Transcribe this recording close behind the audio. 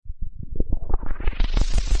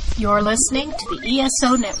You're listening to the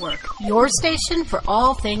ESO Network, your station for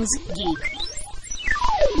all things geek.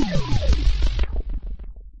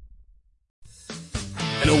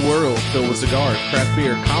 In a world filled with cigars, craft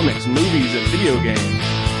beer, comics, movies, and video games,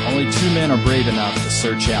 only two men are brave enough to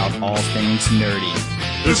search out all things nerdy.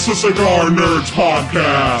 It's the Cigar Nerds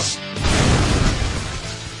Podcast!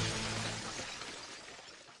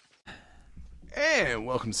 And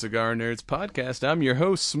welcome to Cigar Nerds Podcast. I'm your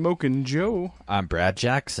host, Smokin' Joe. I'm Brad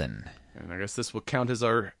Jackson. And I guess this will count as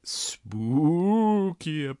our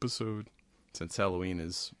spooky episode, since Halloween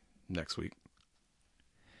is next week.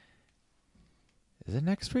 Is it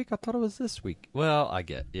next week? I thought it was this week. Well,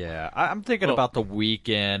 I'm thinking about the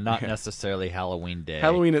weekend, not necessarily Halloween Day.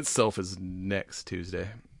 Halloween itself is next Tuesday,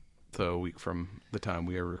 so a week from the time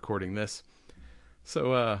we are recording this.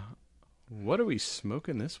 So, what are we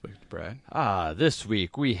smoking this week, Brad? This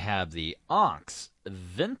week we have the Onyx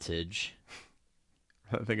Vintage.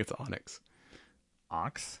 I think it's Onyx.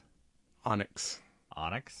 Onyx? Onyx.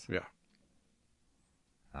 Onyx? Yeah.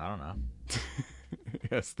 I don't know.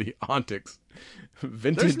 Yes, the Onyx.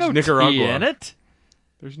 Vintage There's no Nicaragua. T in it.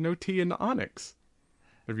 There's no T in Onyx.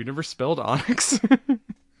 Have you never spelled Onyx?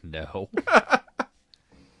 No.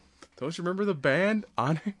 Don't you remember the band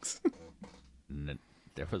Onyx?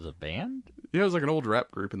 There was a band? Yeah, it was like an old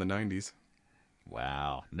rap group in the 90s.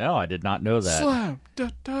 Wow. No, I did not know that. Slam. Da,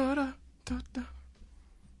 da, da, da, da.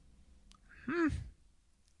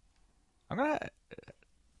 I'm gonna...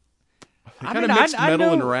 They kind of mixed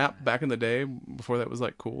metal and rap back in the day before that was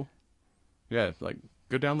like cool. Yeah, like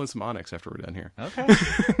go download some Onyx after we're done here. Okay.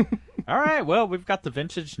 All right. Well, we've got the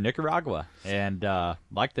vintage Nicaragua, and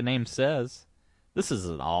like the name says, this is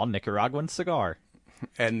an all Nicaraguan cigar.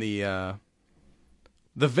 And the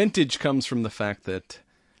vintage comes from the fact that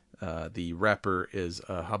the wrapper is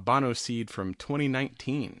a Habano seed from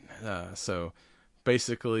 2019. So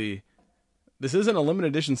basically, this isn't a limited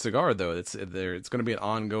edition cigar, though. It's going to be an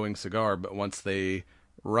ongoing cigar, but once they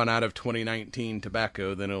run out of 2019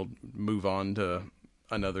 tobacco, then it'll move on to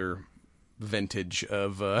another vintage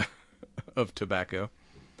of tobacco.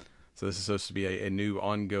 So this is supposed to be a new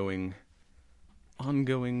ongoing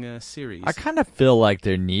series. I kind of feel like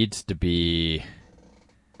there needs to be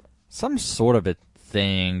some sort of a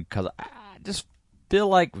thing, because I just feel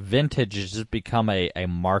like vintage has just become a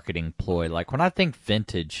marketing ploy. Like, when I think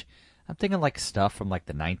vintage, I'm thinking like stuff from like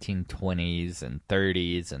the 1920s and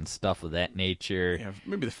 30s and stuff of that nature. Yeah,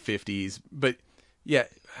 maybe the 50s. But yeah,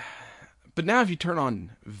 but now if you turn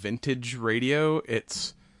on vintage radio,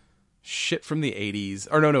 it's shit from the 80s.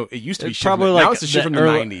 Or no, it used to be shit probably from like now it's shit from the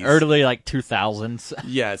 90s. Early like 2000s.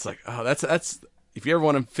 Yeah, it's like, oh, that's if you ever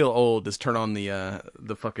want to feel old, just turn on the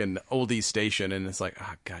fucking oldies station, and it's like,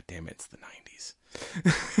 oh, god damn it, it's the 90s.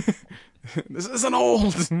 This isn't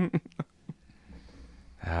old.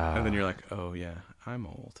 And then you're like, oh yeah, I'm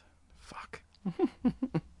old. Fuck.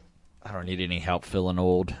 I don't need any help feeling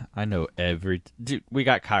old. I know dude, we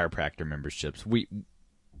got chiropractor memberships.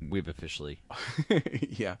 We've officially.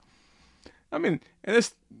 Yeah. I mean, and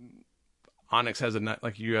this Onyx has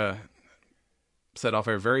like you set off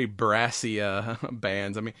a very brassy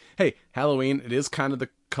bands. I mean, hey, Halloween, it is kind of the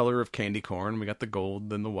color of candy corn. We got the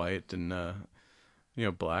gold and the white and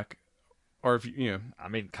black. Or if I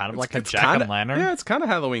mean, kind of like a jack-o'-lantern. Yeah, it's kind of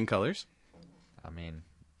Halloween colors. I mean,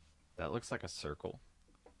 that looks like a circle.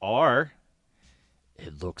 Or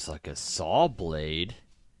it looks like a saw blade.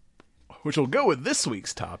 Which will go with this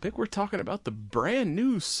week's topic. We're talking about the brand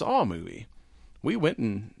new Saw movie. We went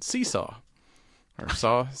and seesaw. Or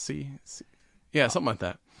yeah, something like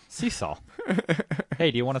that. Seesaw. Hey,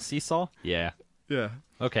 do you want a seesaw? Yeah. Yeah.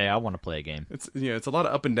 Okay, I want to play a game. It's it's a lot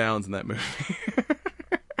of up and downs in that movie.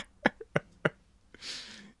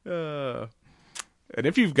 And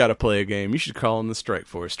if you've got to play a game, you should call in the Strike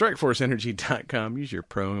Force. StrikeForceEnergy.com. Use your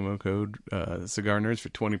promo code Cigar Nerds for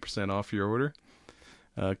 20% off your order.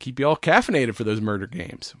 Keep you all caffeinated for those murder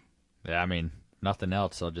games. Yeah, I mean, nothing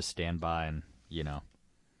else. I'll just stand by and,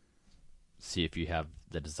 see if you have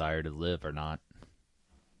the desire to live or not.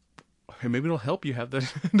 And maybe it'll help you have the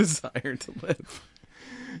desire to live.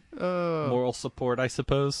 Moral support, I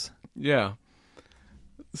suppose. Yeah.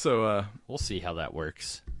 So, we'll see how that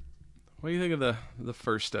works. What do you think of the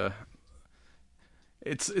first?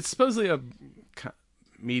 It's supposedly a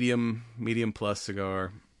medium plus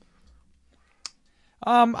cigar.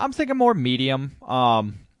 I'm thinking more medium.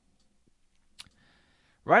 Right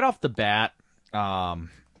off the bat,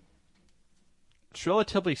 it's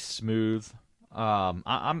relatively smooth.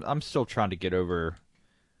 I'm still trying to get over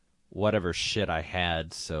whatever shit I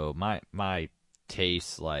had, so my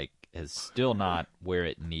taste is still not where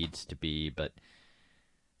it needs to be, but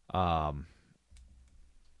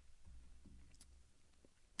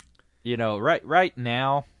right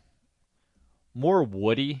now, more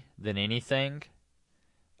woody than anything.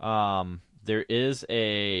 There is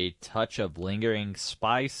a touch of lingering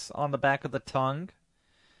spice on the back of the tongue.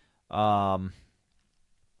 I'm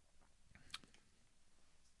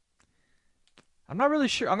not really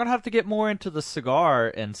sure. I'm going to have to get more into the cigar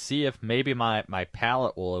and see if maybe my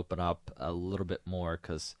palate will open up a little bit more.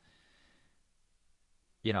 Because,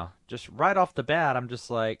 just right off the bat, I'm just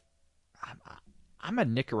like, I'm a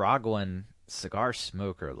Nicaraguan cigar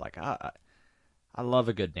smoker. Like, I love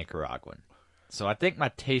a good Nicaraguan. So I think my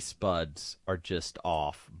taste buds are just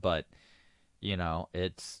off. But,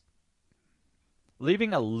 it's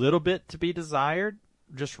leaving a little bit to be desired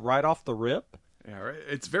just right off the rip. Yeah, right.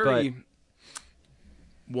 It's very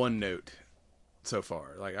one note so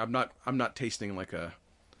far. Like I'm not tasting like a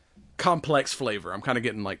complex flavor. I'm kind of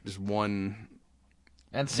getting like just one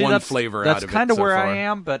flavor out of it. That's kind of where far. I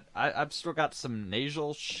am, but I've still got some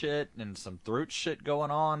nasal shit and some throat shit going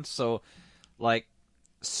on. So, like,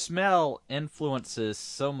 smell influences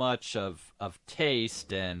so much of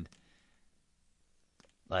taste, and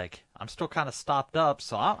like I'm still kind of stopped up.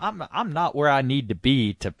 So I'm not where I need to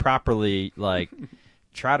be to properly like.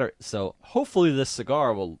 So hopefully this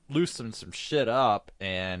cigar will loosen some shit up,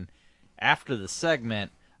 and after the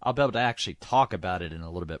segment, I'll be able to actually talk about it in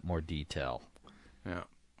a little bit more detail. Yeah.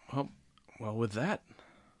 Well, with that,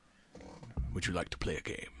 would you like to play a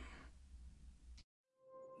game?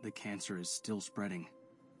 The cancer is still spreading.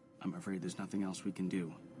 I'm afraid there's nothing else we can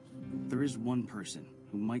do. There is one person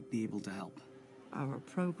who might be able to help. Our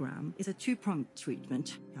program is a two-pronged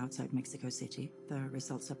treatment outside Mexico City. The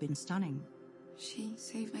results have been stunning. She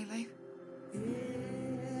saved my life.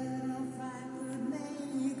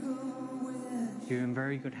 You're in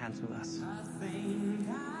very good hands with us.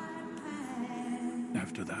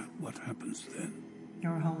 After that, what happens then?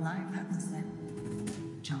 Your whole life happens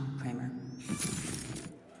then. John Kramer.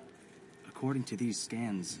 According to these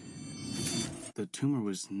scans, the tumor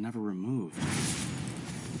was never removed.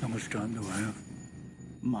 How much time do I have?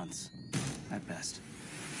 Months, at best.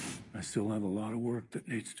 I still have a lot of work that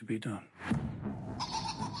needs to be done.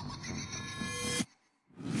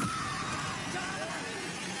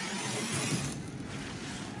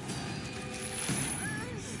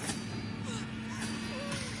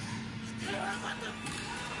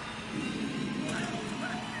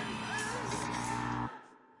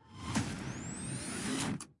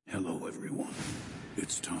 Hello, everyone.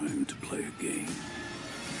 It's time to play a game.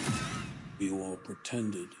 You all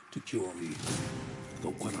pretended to cure me,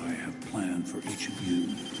 but what I have planned for each of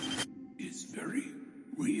you is very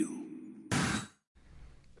real.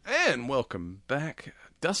 And welcome back.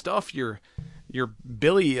 Dust off your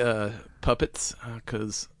Billy puppets,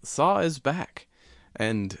 because Saw is back.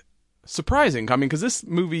 And surprising, I mean, because this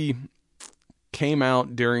movie came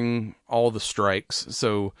out during all the strikes,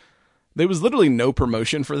 so there was literally no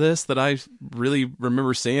promotion for this that I really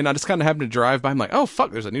remember seeing. I just kind of happened to drive by. I'm like, oh,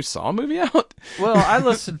 fuck, there's a new Saw movie out? Well, I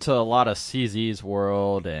listened to a lot of CZ's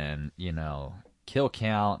World and, Kill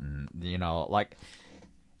Count and, like,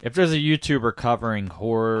 if there's a YouTuber covering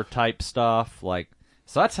horror type stuff, like,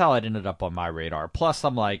 so that's how it ended up on my radar. Plus,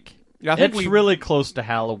 I'm like, yeah, it's really close to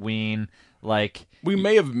Halloween. Like, we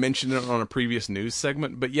may have mentioned it on a previous news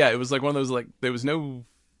segment, but yeah, it was like one of those, like, there was no...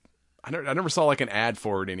 I never saw like an ad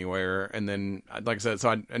for it anywhere, and then like I said, so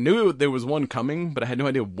I knew there was one coming, but I had no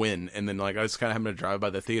idea when. And then like I was kind of having to drive by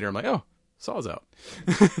the theater. I'm like, oh, Saw's out.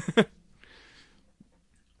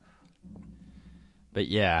 But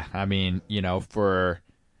yeah, I mean, for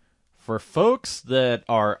folks that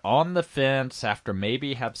are on the fence after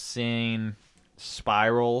maybe have seen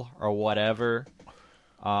Spiral or whatever,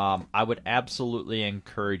 I would absolutely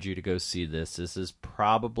encourage you to go see this. This is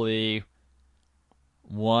probably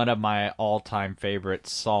one of my all-time favorite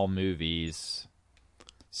Saw movies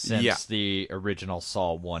since the original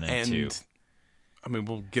Saw 1 and 2. I mean,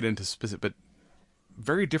 we'll get into specific, but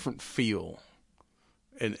very different feel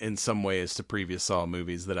in some ways to previous Saw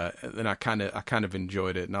movies that I kind of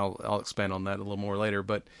enjoyed it, and I'll expand on that a little more later.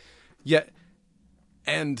 But yeah,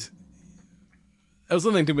 and that was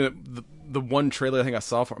something to me. The one trailer I think I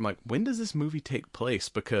saw for it, I'm like, when does this movie take place?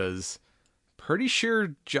 Because pretty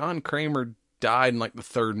sure John Kramer died in like the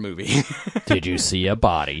third movie. Did you see a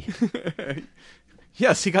body?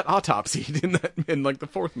 Yes, he got autopsied in like the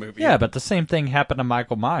fourth movie. Yeah, but the same thing happened to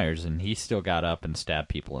Michael Myers, and he still got up and stabbed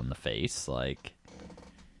people in the face. Like,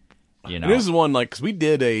 this is one like, 'cause we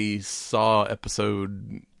did a Saw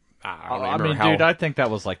episode. I mean, dude, I think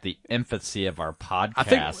that was like the infancy of our podcast. I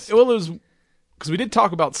think it was because we did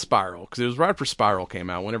talk about Spiral, because it was right after Spiral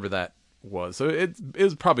came out, whenever that was. So it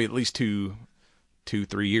was probably at least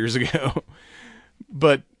 2-3 years ago.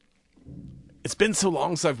 But it's been so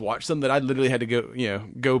long since I've watched them that I literally had to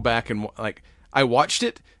go back and like I watched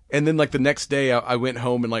it, and then like the next day I went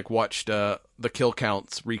home and like watched the kill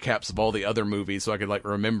counts recaps of all the other movies so I could like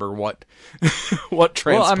remember what what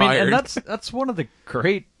transpired. Well, I mean, and that's one of the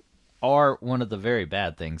great or one of the very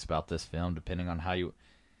bad things about this film, depending on how you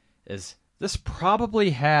is. This probably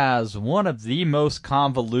has one of the most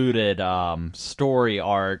convoluted story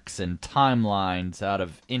arcs and timelines out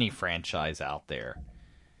of any franchise out there.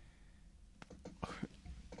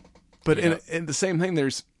 But in the same thing,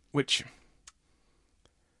 there's which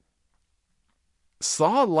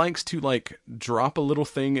Saw likes to like drop a little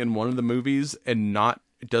thing in one of the movies and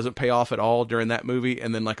it doesn't pay off at all during that movie,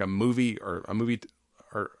 and then like a movie or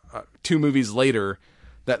 2 movies later,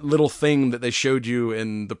 that little thing that they showed you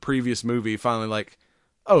in the previous movie finally like,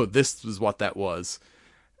 oh, this was what that was.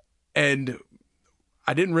 And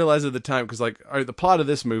I didn't realize at the time because like the plot of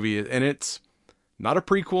this movie, and it's not a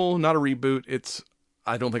prequel, not a reboot. It's,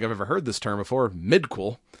 I don't think I've ever heard this term before,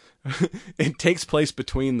 midquel. It takes place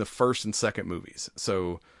between the first and second movies.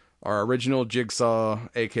 So our original Jigsaw,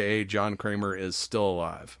 aka John Kramer, is still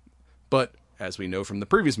alive. But as we know from the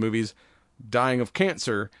previous movies, dying of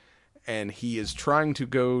cancer, and he is trying to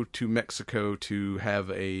go to Mexico to have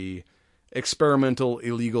a experimental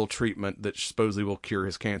illegal treatment that supposedly will cure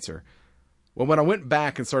his cancer. Well, when I went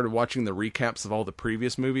back and started watching the recaps of all the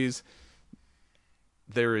previous movies,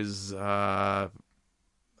 there is, I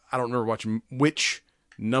don't remember which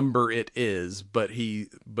number it is, but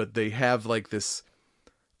they have like this,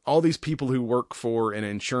 all these people who work for an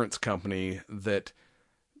insurance company that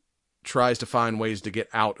tries to find ways to get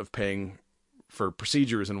out of paying for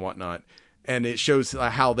procedures and whatnot, and it shows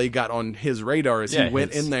how they got on his radar as he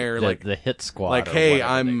went in there, like the hit squad, like, hey,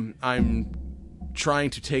 I'm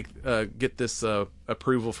trying to get this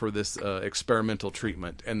approval for this experimental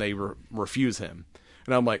treatment, and they refuse him,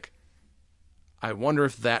 and I'm like, I wonder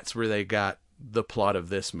if that's where they got the plot of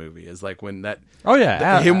this movie, is like when that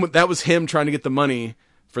that was him trying to get the money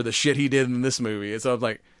for the shit he did in this movie, and so I was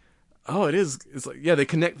like, oh, it's like, yeah, they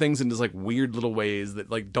connect things into like weird little ways that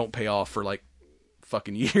like don't pay off for like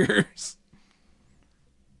fucking years.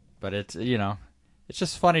 But it's, it's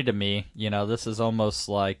just funny to me. This is almost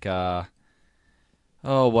like what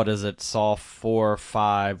is it, Saw 4 or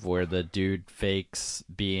 5, where the dude fakes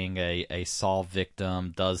being a Saw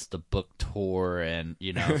victim, does the book tour, and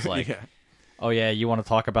it's like yeah. Oh yeah, you want to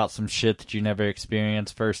talk about some shit that you never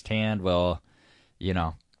experienced firsthand? Well,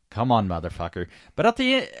 come on, motherfucker. But at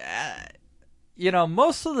the end,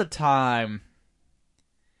 most of the time,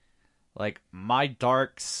 like, my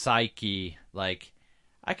dark psyche, like,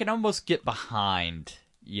 I can almost get behind,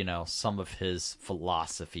 some of his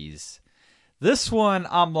philosophies. This one,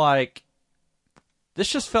 I'm like, this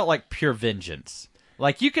just felt like pure vengeance.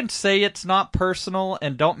 Like, you can say it's not personal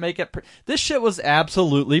and don't make it... This shit was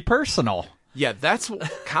absolutely personal. Yeah, that's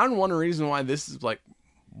kind of one reason why this is, like,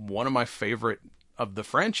 one of my favorite of the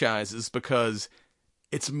franchise, is because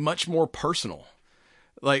it's much more personal.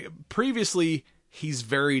 Like, previously, he's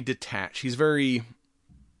very detached. He's very,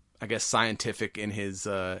 I guess, scientific in his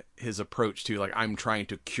approach to, like, I'm trying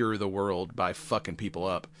to cure the world by fucking people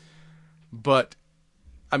up. But,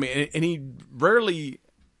 I mean, and he rarely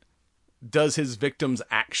does his victims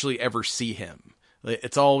actually ever see him.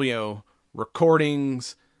 It's all,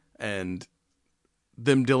 recordings and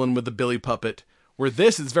them dealing with the Billy puppet. Where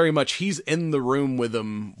this is very much, he's in the room with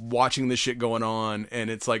them, watching this shit going on, and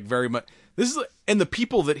it's like very much, and the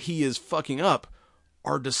people that he is fucking up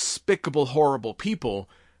are despicable, horrible people.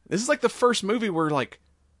 This is like the first movie where, like,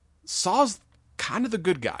 Saw's kind of the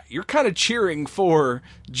good guy. You're kind of cheering for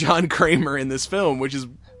John Kramer in this film, which is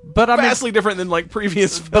vastly different than, like,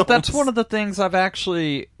 previous films. But that's one of the things I've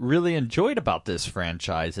actually really enjoyed about this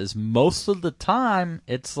franchise, is most of the time,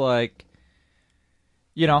 it's like,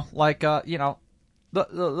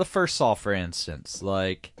 the first Saw, for instance,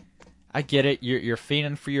 like, I get it, you're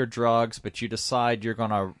fiending for your drugs, but you decide you're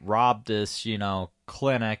gonna rob this,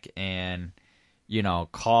 clinic and,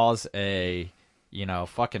 cause a,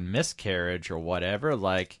 fucking miscarriage or whatever.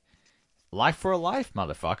 Like, life for a life,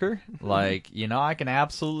 motherfucker. Like, I can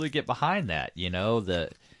absolutely get behind that,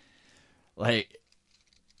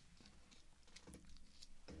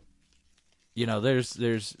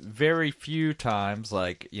 there's very few times,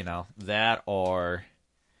 like, that, or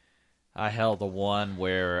the one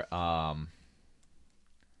where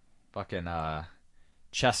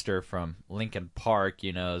Chester from Linkin Park,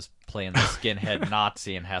 is playing the skinhead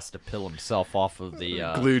Nazi and has to peel himself off of the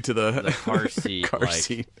glued to the car seat.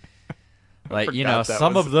 Seat.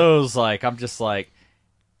 Some of those, like, I'm just like,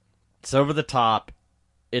 it's over the top.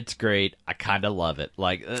 It's great. I kind of love it.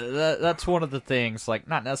 Like, that's one of the things, like,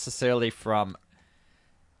 not necessarily from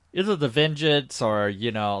either the vengeance or,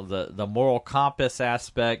 you know, the moral compass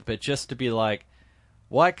aspect, but just to be like,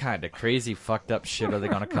 what kind of crazy fucked up shit are they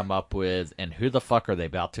going to come up with, and who the fuck are they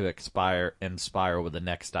about to inspire with the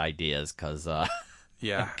next ideas? Because,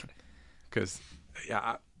 yeah. Because,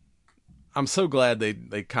 I'm so glad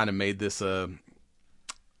they kind of made this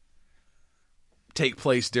take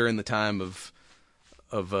place during the time of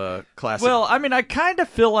classic. Well, I mean, I kind of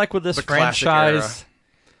feel like with this franchise,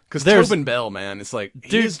 because Tobin Bell, man, it's like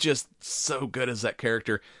he is just so good as that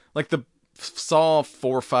character. Like the Saw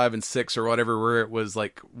 4, 5, and 6 or whatever, where it was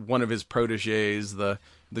like one of his proteges, the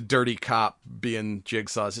dirty cop being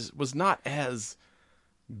Jigsaw, was not as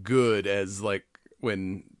good as like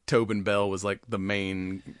when Tobin Bell was like the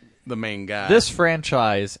main guy. This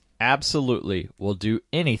franchise absolutely will do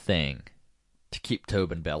anything to keep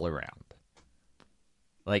Tobin Bell around.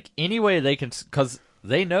 Like, any way they can, because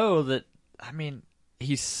they know that, I mean,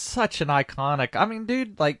 he's such an iconic, I mean,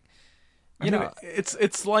 dude, like, you know.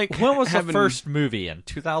 It's like, when was the first movie? In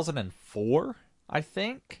 2004, I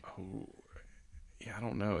think? Oh, yeah, I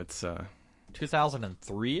don't know. It's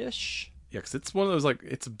 2003-ish? Yeah, because it's one of those, like,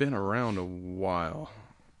 it's been around a while.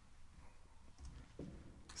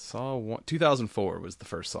 Saw 2004 was the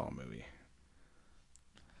first Saw movie.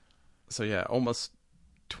 So, yeah, almost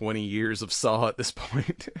 20 years of Saw at this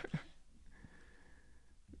point.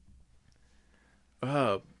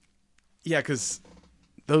 Yeah, because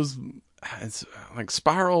those, it's like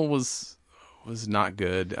Spiral was not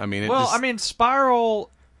good. I mean, Spiral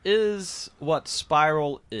is what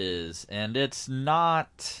Spiral is, and it's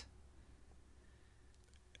not.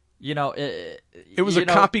 You know, it was a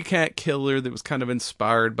copycat killer that was kind of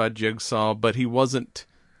inspired by Jigsaw, but he wasn't.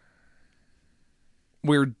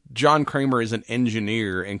 Where John Kramer is an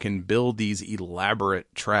engineer and can build these elaborate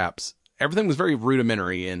traps, everything was very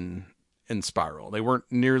rudimentary in Spiral. They weren't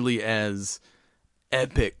nearly as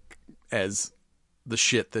epic as the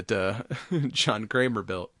shit that John Kramer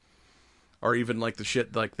built, or even like the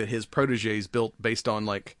shit like that his proteges built based on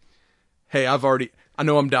like, hey, I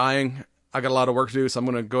know I'm dying. I got a lot of work to do, so I'm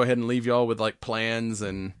gonna go ahead and leave y'all with like plans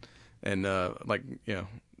and like, you know,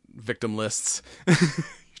 victim lists.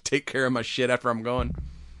 Take care of my shit after I'm gone.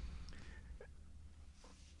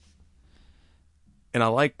 And I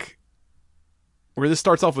like where this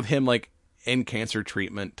starts off with him like in cancer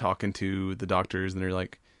treatment, talking to the doctors, and they're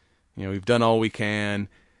like, you know, we've done all we can.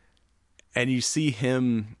 And you see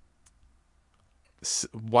him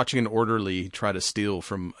watching an orderly try to steal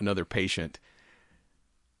from another patient.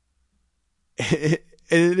 It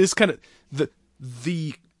is kind of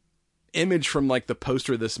the image from like the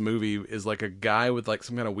poster of this movie is like a guy with like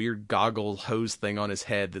some kind of weird goggle hose thing on his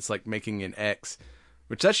head that's like making an X,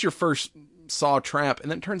 which that's your first Saw trap,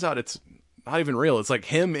 and then it turns out it's not even real. It's like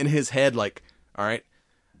him in his head, like, all right,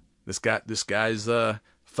 this guy's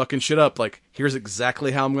fucking shit up. Like, here's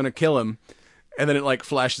exactly how I'm gonna kill him, and then it like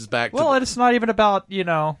flashes back. Well, it's not even about, you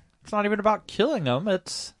know, it's not even about killing him.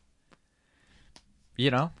 It's,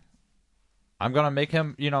 you know, I'm going to make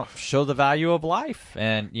him, you know, show the value of life.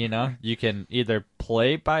 And, you know, you can either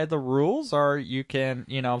play by the rules or you can,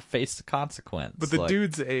 you know, face the consequence. But the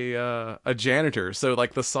dude's a janitor. So,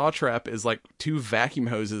 like, the Saw trap is, like, 2 vacuum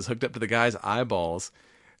hoses hooked up to the guy's eyeballs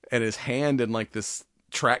and his hand in, like, this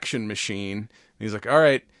traction machine. And he's like, all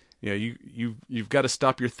right, you know, you've got to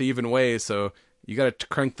stop your thieving ways. So you got to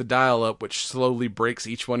crank the dial up, which slowly breaks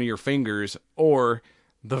each one of your fingers, or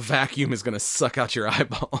the vacuum is going to suck out your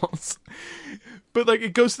eyeballs. But, like,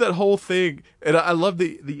 it goes to that whole thing. And I love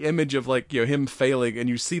the image of, like, you know, him failing. And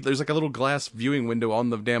you see there's, like, a little glass viewing window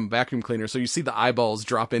on the damn vacuum cleaner. So you see the eyeballs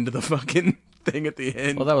drop into the fucking thing at the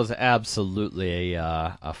end. Well, that was absolutely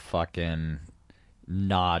a fucking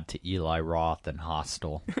nod to Eli Roth and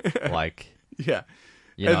Hostel. Like, yeah.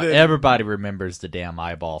 You know, everybody remembers the damn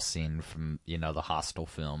eyeball scene from, you know, the Hostel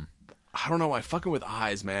film. I don't know why. Fucking with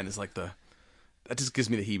eyes, man, is like that just gives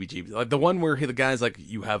me the heebie-jeebies. Like the one where the guy's like,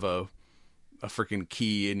 you have a freaking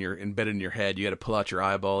key embedded in your head. You got to pull out your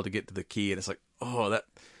eyeball to get to the key, and it's like, oh,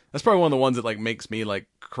 that's probably one of the ones that like makes me like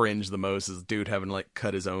cringe the most. Is dude having to like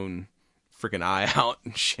cut his own freaking eye out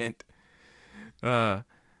and shit. But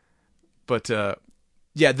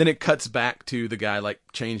yeah, then it cuts back to the guy like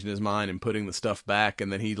changing his mind and putting the stuff back,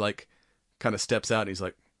 and then he like kind of steps out and he's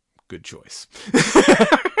like, good choice.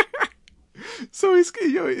 So he's,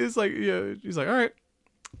 you know, it's like, you know, he's like, all right,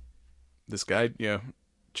 this guy, you know,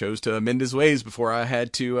 chose to amend his ways before I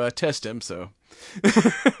had to test him. So,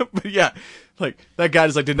 but yeah, like that guy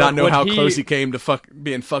just like did not know how close he came to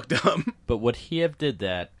being fucked up. But would he have did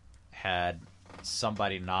that had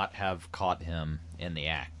somebody not have caught him in the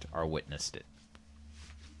act or witnessed it.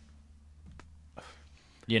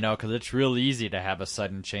 You know, because it's real easy to have a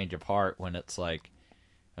sudden change of heart when it's like,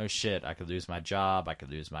 oh shit, I could lose my job, I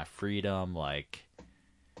could lose my freedom, like,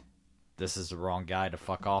 this is the wrong guy to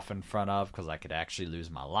fuck off in front of because I could actually lose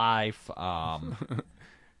my life.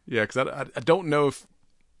 Yeah, because I don't know if...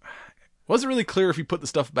 Wasn't really clear if he put the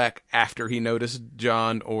stuff back after he noticed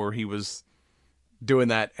John or he was doing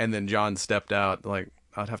that and then John stepped out. Like,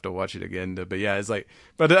 I'd have to watch it again. But yeah, it's like...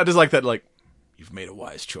 But I just like that, like, you've made a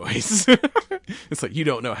wise choice. It's like, you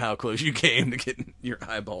don't know how close you came to getting your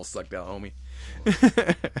eyeball sucked out, homie.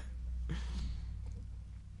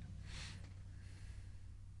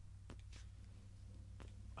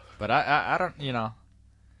 But I don't, you know...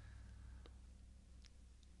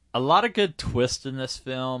 A lot of good twists in this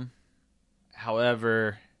film.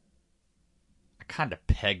 However, I kind of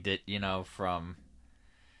pegged it, you know, from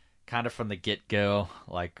the get-go.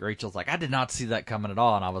 Like, Rachel's like, I did not see that coming at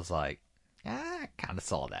all. And I was like, I kind of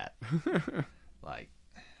saw that. Like,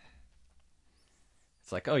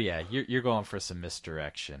 it's like, oh yeah, you're going for some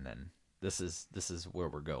misdirection, and this is where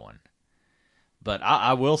we're going. But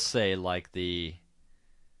I will say, like, I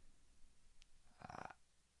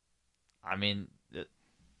mean,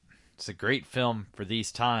 it's a great film for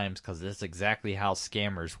these times because that's exactly how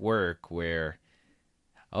scammers work, where,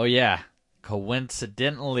 oh yeah,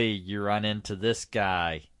 coincidentally you run into this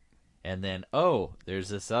guy, and then, oh, there's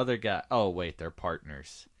this other guy. Oh, wait, they're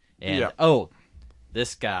partners. And, yeah. Oh,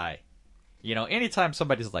 this guy. You know, anytime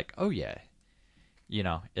somebody's like, oh yeah, you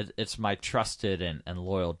know, it's my trusted and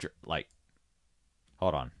loyal, like,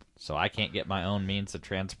 hold on. So I can't get my own means of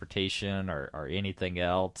transportation or anything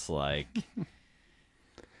else, like...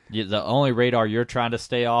 The only radar you're trying to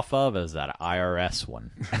stay off of is that IRS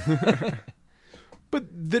one. But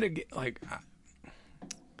then again, like,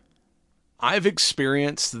 I've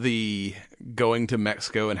experienced the going to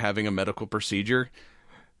Mexico and having a medical procedure.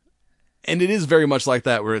 And it is very much like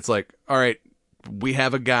that, where it's like, all right, we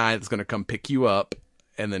have a guy that's going to come pick you up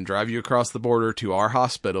and then drive you across the border to our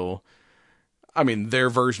hospital. I mean, their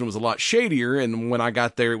version was a lot shadier. And when I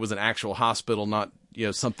got there, it was an actual hospital, not, you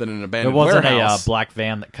know, something in an abandoned warehouse. It wasn't a black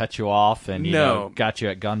van that cut you off and you know, got you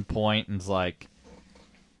at gunpoint and was like...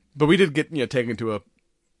 But we did get, you know, taken to a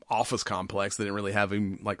office complex that didn't really have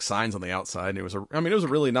even, like, signs on the outside. And it was it was a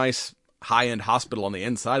really nice high-end hospital on the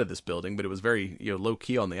inside of this building, but it was very, you know,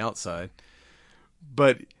 low-key on the outside.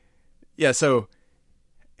 But, yeah, so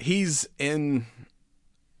he's in,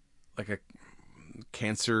 like, a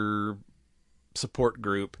cancer support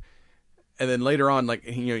group. And then later on, like,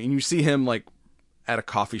 you know, and you see him, like, at a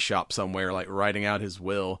coffee shop somewhere, like, writing out his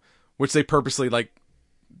will, which they purposely, like,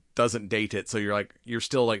 doesn't date it. So you're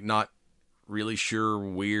still, like, not really sure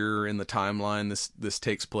where in the timeline this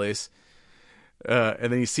takes place.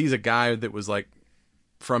 And then he sees a guy that was, like,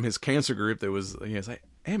 from his cancer group that was, you know, he's like,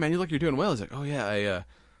 hey man, you look, you're doing well. He's like, oh yeah,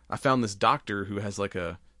 I found this doctor who has, like,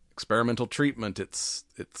 a experimental treatment. It's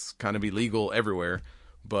kind of illegal everywhere,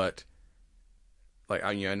 but, like,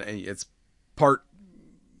 you know, and it's part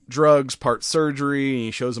drugs, part surgery, and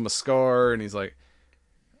he shows him a scar, and he's like,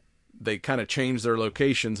 they kind of changed their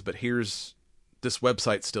locations, but here's, this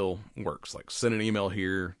website still works. Like, send an email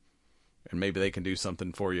here, and maybe they can do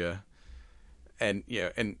something for you. And, yeah,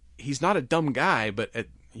 and he's not a dumb guy, but,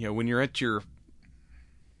 you know, when you're at your...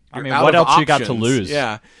 I mean, what else options, you got to lose?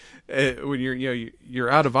 Yeah. When you're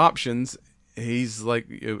out of options, he's like,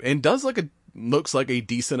 you know, and does like looks like a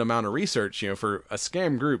decent amount of research, you know, for a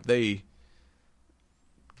scam group. They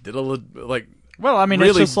did well, I mean,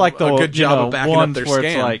 really it's just like the a good job of backing up their where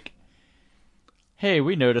scam. It's like, hey,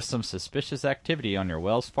 we noticed some suspicious activity on your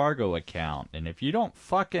Wells Fargo account, and if you don't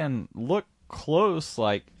fucking look close,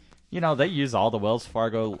 like, you know, they use all the Wells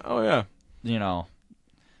Fargo, oh yeah, you know,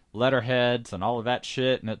 letterheads and all of that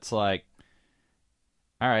shit, and it's like,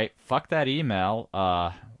 all right, fuck that email.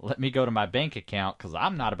 Let me go to my bank account because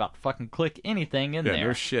I'm not about to fucking click anything in there.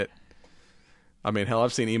 No shit. I mean, hell,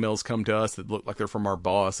 I've seen emails come to us that look like they're from our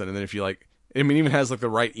boss, and then if you like, I mean, it even has like the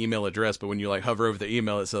right email address, but when you like hover over the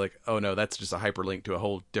email, it's like, oh no, that's just a hyperlink to a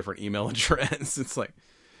whole different email address. It's like,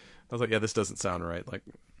 I was like, yeah, this doesn't sound right. Like,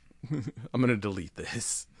 I'm gonna delete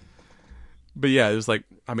this. But yeah, it was like,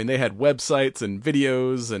 I mean, they had websites and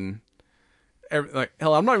videos and like,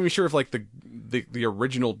 hell, I'm not even sure if like the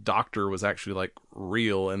original doctor was actually like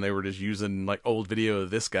real, and they were just using like old video of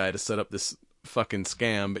this guy to set up this fucking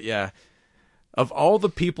scam. But yeah, of all the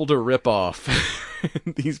people to rip off,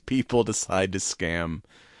 these people decide to scam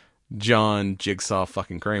John Jigsaw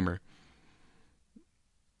fucking Kramer.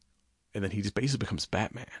 And then he just basically becomes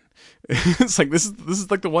Batman. It's like, this is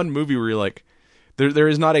like the one movie where you're like, there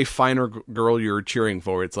is not a finer girl you're cheering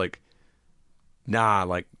for. It's like, nah,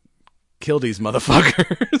 like, kill these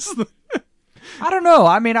motherfuckers. I don't know.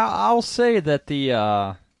 I mean, I'll say that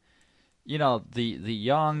the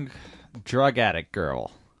young drug addict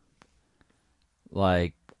girl,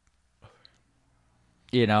 like,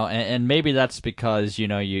 and maybe that's because,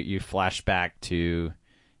 you flash back to,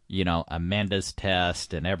 Amanda's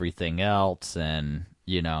test and everything else, and,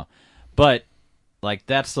 but, like,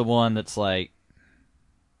 that's the one that's like,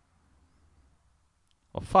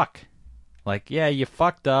 well, fuck. Like, yeah, you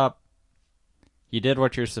fucked up. You did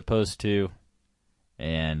what you're supposed to.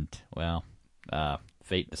 And, well,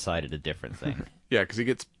 fate decided a different thing. Yeah, because he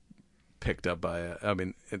gets picked up by,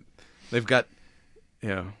 they've got,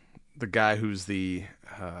 the guy who's the...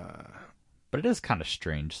 But it is kind of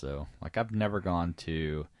strange, though. Like, I've never gone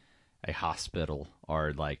to a hospital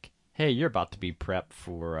or, like, hey, you're about to be prepped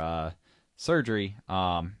for surgery.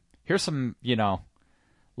 Here's some,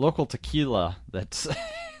 local tequila that's,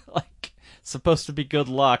 like, supposed to be good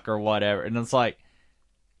luck or whatever. And it's like...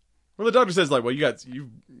 Well, the doctor says, like, well, you've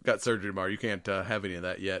got surgery tomorrow. You can't have any of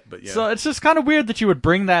that yet. But yeah. So it's just kind of weird that you would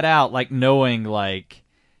bring that out, like, knowing, like,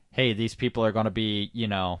 hey, these people are going to be,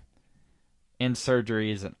 in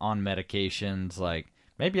surgeries and on medications. Like,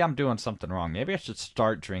 maybe I'm doing something wrong. Maybe I should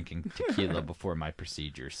start drinking tequila before my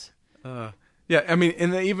procedures. Yeah, I mean,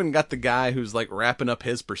 and they even got the guy who's, like, wrapping up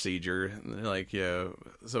his procedure. Like,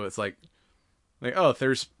 so it's like, oh,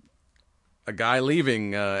 there's a guy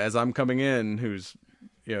leaving as I'm coming in who's,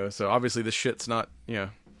 so obviously this shit's not,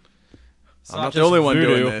 I'm not the only one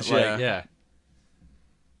doing this. Like, yeah.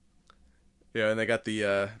 Yeah, and they got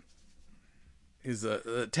the, he's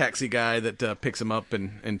a taxi guy that picks him up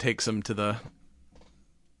and takes him to the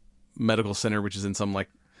medical center, which is in some, like,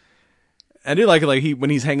 I do like when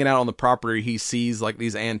he's hanging out on the property, he sees, like,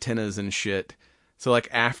 these antennas and shit. So, like,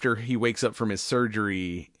 after he wakes up from his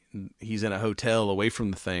surgery, he's in a hotel away from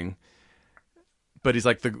the thing. But he's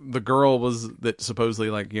like, the girl that supposedly,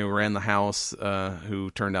 like, ran the house, who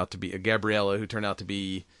turned out to be Gabriella, who turned out to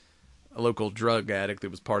be a local drug addict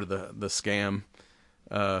that was part of the scam.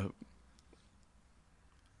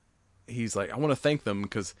 He's like, I want to thank them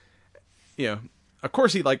because, of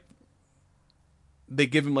course they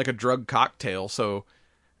give him, like, a drug cocktail, so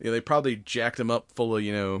they probably jacked him up full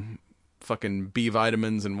of, fucking B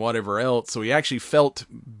vitamins and whatever else, so he actually felt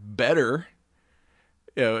better.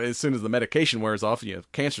 As soon as the medication wears off,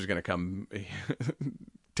 cancer's gonna come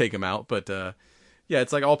take him out. But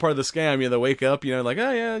it's like all part of the scam. They wake up, like,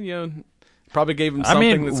 oh yeah, probably gave him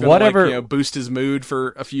something that's gonna like, boost his mood for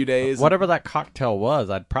a few days. Whatever that cocktail was,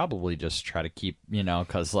 I'd probably just try to keep,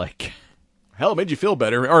 because, like, hell, it made you feel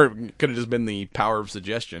better, or it could have just been the power of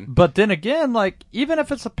suggestion. But then again, like, even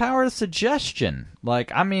if it's a power of suggestion,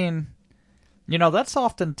 like, I mean, that's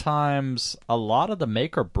oftentimes a lot of the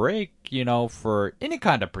make or break, for any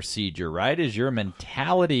kind of procedure, right? Is your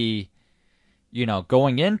mentality,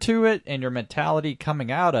 going into it and your mentality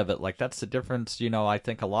coming out of it. Like, that's the difference, I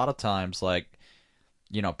think a lot of times, like,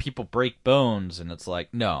 people break bones and it's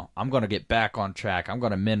like, no, I'm going to get back on track. I'm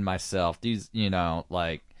going to mend myself. These,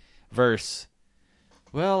 like, verse,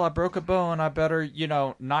 well, I broke a bone. I better,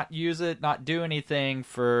 not use it, not do anything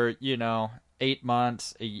for, 8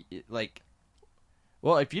 months. Like,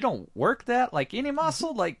 well, if you don't work that, like any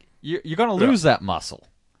muscle, like, you're going to lose that muscle.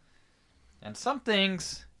 And some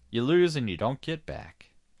things you lose and you don't get back.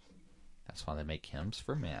 That's why they make hymns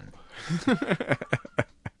for men.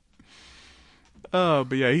 Oh,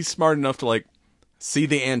 but yeah, he's smart enough to, like, see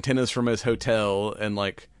the antennas from his hotel and,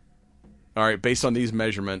 like, all right, based on these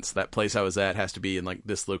measurements, that place I was at has to be in, like,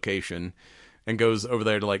 this location, and goes over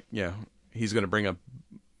there to, like, he's going to bring a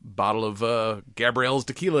bottle of Gabrielle's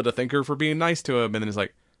tequila to thank her for being nice to him, and then it's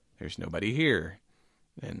like, there's nobody here,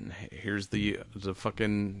 and here's the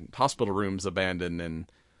fucking hospital room's abandoned,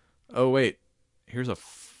 and oh wait, here's a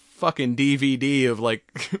fucking DVD of, like,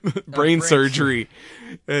 brain surgery,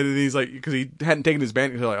 and he's like, because he hadn't taken his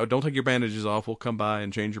bandage, like, oh, don't take your bandages off, we'll come by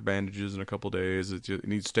and change your bandages in a couple days, it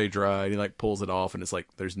needs to stay dry, and he, like, pulls it off, and it's like,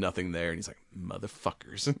 there's nothing there, and he's like,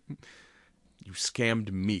 motherfuckers, you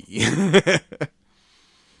scammed me.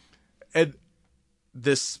 And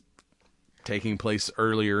this taking place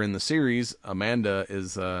earlier in the series, Amanda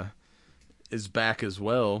is back as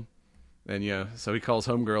well, and so he calls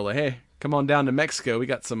homegirl, like, hey, come on down to Mexico. We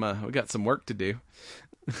got some work to do.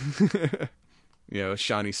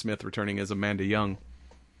 Shawnee Smith returning as Amanda Young.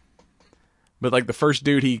 But, like, the first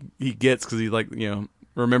dude he gets, because he, like,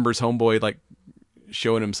 remembers homeboy, like,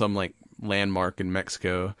 showing him some, like, landmark in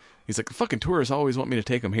Mexico. He's like, the fucking tourists always want me to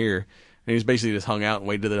take them here. And he's basically just hung out and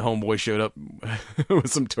waited till the homeboy showed up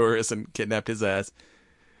with some tourists and kidnapped his ass.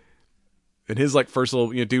 And his like first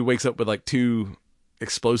little, dude wakes up with like 2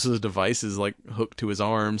 explosive devices like hooked to his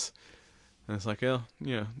arms. And it's like, your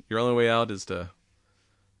only way out is to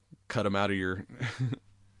cut him out of your,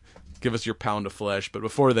 give us your pound of flesh. But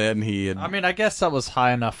before then, he had... I mean, I guess that was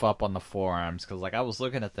high enough up on the forearms, because, like, I was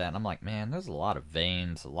looking at that, and I'm like, man, there's a lot of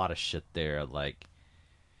veins, a lot of shit there. Like,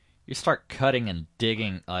 you start cutting and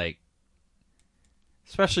digging, like,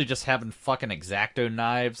 especially just having fucking X-Acto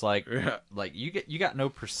knives, like, you got no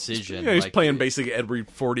precision. Yeah, he's like, playing basically Edward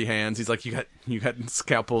 40 hands. He's like, you got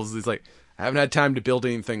scalpels. He's like, I haven't had time to build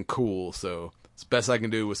anything cool, so it's best I can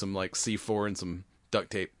do with some like C4 and some duct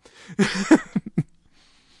tape.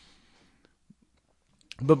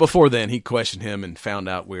 But before then, he questioned him and found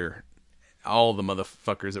out where all the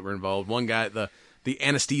motherfuckers that were involved. One guy, the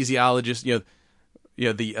anesthesiologist,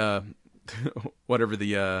 the whatever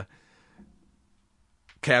the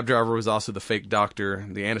cab driver was also the fake doctor.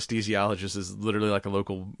 The anesthesiologist is literally like a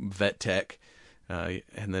local vet tech,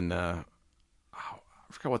 and then I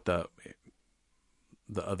forgot what the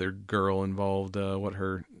other girl involved, what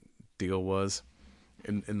her deal was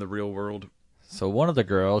in the real world. So one of the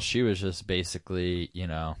girls, she was just basically,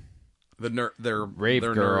 their rave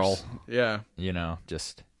their girl. nurse. Yeah.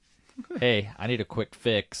 Just, hey, I need a quick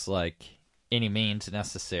fix, like any means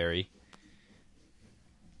necessary.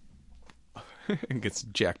 And gets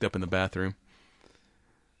jacked up in the bathroom.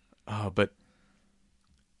 But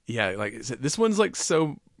yeah, like I said, this one's like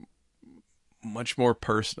so much more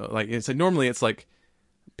personal. Like it's like, normally it's like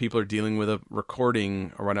people are dealing with a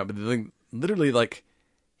recording or whatnot, but literally like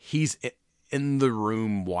he's in the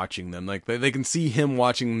room watching them. Like they can see him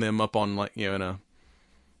watching them up on like in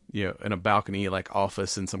a balcony like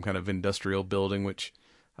office in some kind of industrial building, which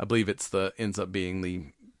I believe ends up being the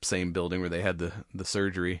same building where they had the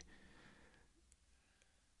surgery.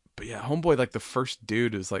 But yeah, homeboy, like the first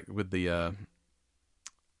dude is like with the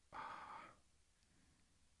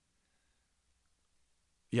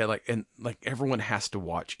and everyone has to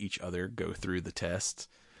watch each other go through the tests,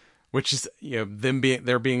 which is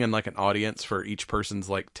they're being in like an audience for each person's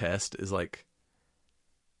like test is like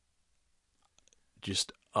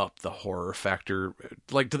just up the horror factor.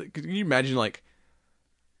 Like, can you imagine like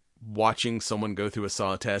watching someone go through a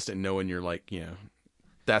saw test and knowing you're like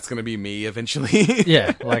that's going to be me eventually.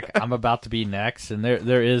 Yeah, like I'm about to be next, and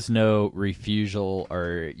there is no refusal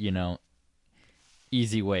or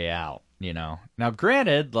easy way out. Now,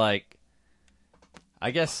 granted, like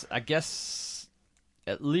I guess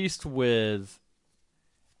at least with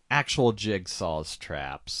actual Jigsaw's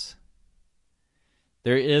traps,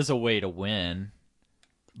 there is a way to win.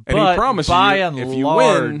 And but he promised by you, and if you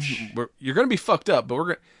large, win, you're going to be fucked up. But we're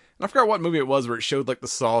going. I forgot what movie it was where it showed like the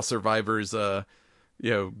Saw survivors,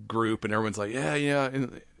 group, and everyone's like, yeah,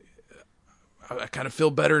 and I kind of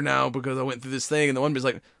feel better now because I went through this thing. And the one was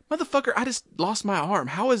like, motherfucker, I just lost my arm.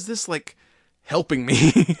 How is this like helping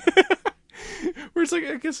me? Where it's like,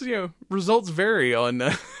 I guess results vary on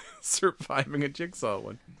surviving a Jigsaw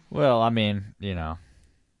one. Well, I mean,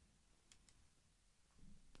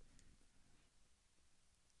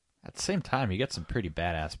 at the same time, you get some pretty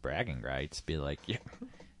badass bragging rights. Be like, yeah,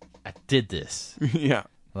 I did this. Yeah.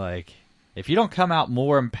 Like, if you don't come out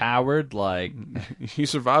more empowered, like... You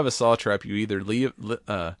survive a saw trap, you either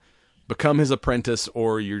become his apprentice,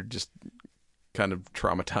 or you're just kind of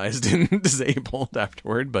traumatized and disabled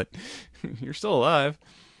afterward, but you're still alive.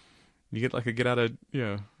 You get like a get out of,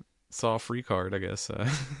 saw free card, I guess.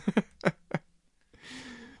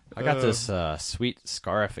 I got this sweet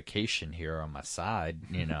scarification here on my side,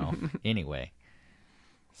 anyway.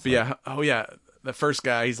 So. But yeah, the first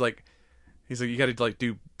guy, he's like, you got to like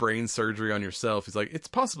do brain surgery on yourself. He's like, it's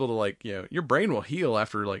possible to like, your brain will heal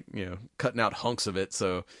after like, cutting out hunks of it.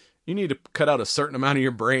 So you need to cut out a certain amount of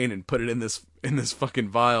your brain and put it in this fucking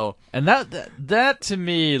vial. And that to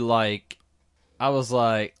me, like, I was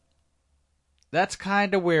like, that's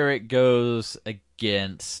kind of where it goes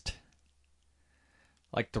against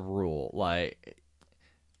like the rule. Like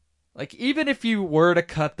even if you were to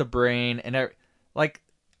cut the brain and like,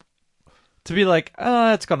 to be like,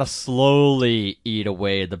 it's gonna slowly eat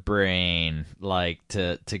away the brain, like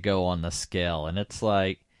to go on the scale, and it's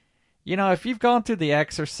like, if you've gone through the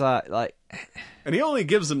exercise, like, and he only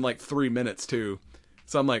gives him like 3 minutes too,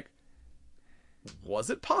 so I'm like, was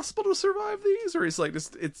it possible to survive these, or he's like,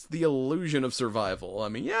 it's the illusion of survival? I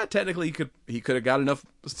mean, yeah, technically he could have got enough,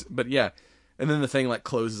 but yeah, and then the thing like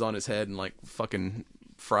closes on his head and like fucking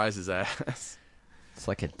fries his ass. It's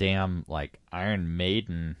like a damn like Iron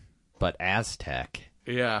Maiden. But Aztec.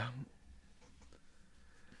 Yeah.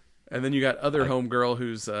 And then you got other homegirl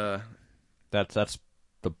who's that's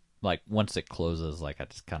the like once it closes, like I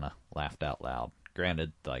just kinda laughed out loud.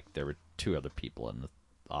 Granted, like there were 2 other people in the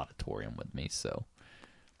auditorium with me, so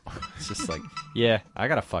it's just like, yeah, I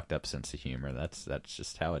got a fucked up sense of humor. That's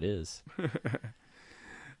just how it is.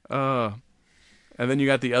 And then you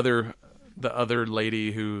got the other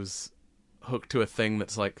lady who's hooked to a thing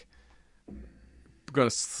that's like going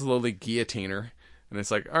to slowly guillotine her, and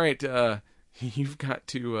it's like, all right, you've got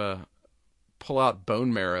to pull out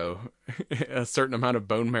bone marrow, a certain amount of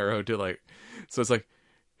bone marrow to like, so it's like,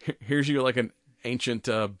 here's you like an ancient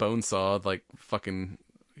bone saw, like fucking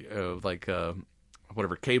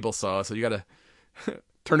whatever cable saw, so you gotta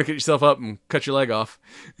tourniquet yourself up and cut your leg off,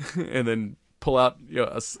 and then pull out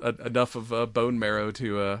enough of bone marrow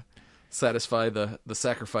to satisfy the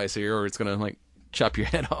sacrifice here, or it's gonna like chop your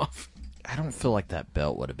head off. I don't feel like that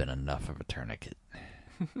belt would have been enough of a tourniquet.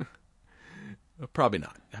 Probably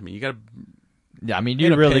not. I mean, you gotta. Yeah, I mean,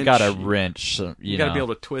 you really got to wrench. You got to be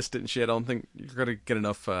able to twist it and shit. I don't think you're gonna get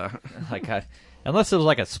enough. Unless it was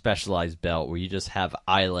like a specialized belt where you just have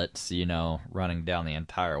eyelets, running down the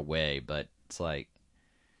entire way. But it's like,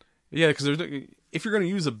 yeah, because if you're gonna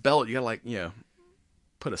use a belt, you gotta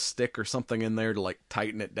put a stick or something in there to like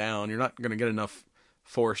tighten it down. You're not gonna get enough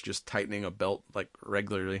force just tightening a belt like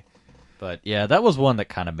regularly. But yeah, that was one that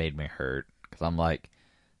kind of made me hurt because I'm like,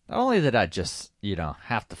 not only did I just,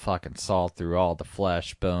 have to fucking saw through all the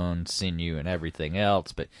flesh, bone, sinew, and everything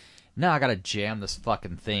else, but now I gotta jam this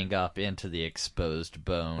fucking thing up into the exposed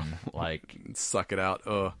bone, like suck it out.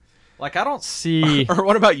 Ugh. Like I don't see. Or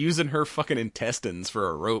what about using her fucking intestines for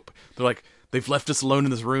a rope? They're like, they've left us alone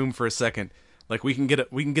in this room for a second. Like we can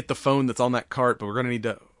get the phone that's on that cart, but we're gonna need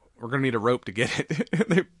a rope to get it.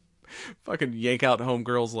 They fucking yank out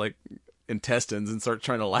homegirl's like intestines and start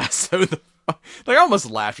trying to lasso the. Like I almost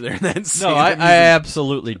laughed there in that scene. No, I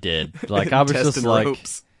absolutely did. Like I was just like,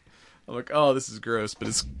 ropes. I'm like, oh, this is gross, but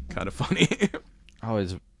it's kind of funny.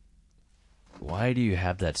 Why do you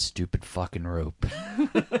have that stupid fucking rope?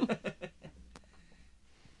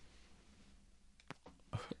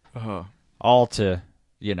 All to,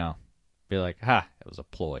 be like, ha, it was a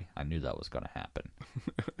ploy. I knew that was going to happen.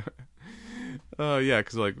 Yeah,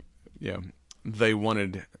 because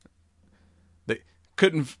they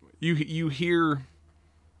couldn't. You hear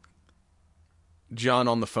John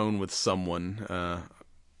on the phone with someone.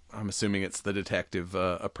 I'm assuming it's the detective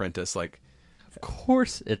apprentice. Like, of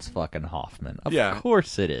course it's fucking Hoffman. Of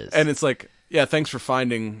course it is. And it's like, yeah, thanks for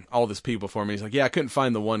finding all these people for me. He's like, yeah, I couldn't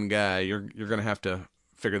find the one guy. You're gonna have to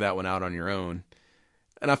figure that one out on your own.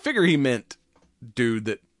 And I figure he meant dude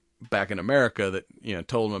that back in America that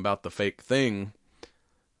told him about the fake thing.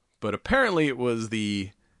 But apparently it was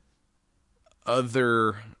the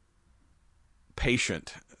other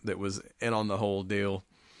patient that was in on the whole deal,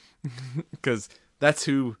 because that's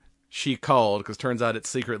who she called, because turns out it's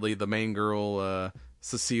secretly the main girl,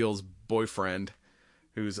 Cecile's boyfriend,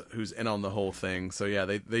 who's in on the whole thing. So yeah,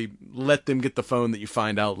 they let them get the phone that you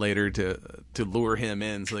find out later to lure him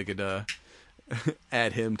in so they could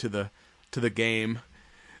add him to the game.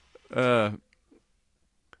 But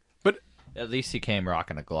at least he came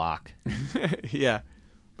rocking a Glock. Yeah,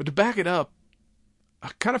 but to back it up,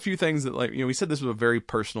 kind of few things that we said this was a very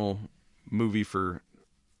personal movie for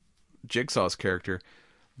Jigsaw's character,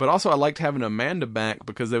 but also I liked having Amanda back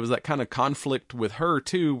because there was that kind of conflict with her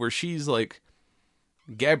too, where she's like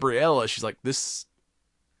Gabriella. She's like, this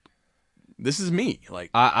is me. Like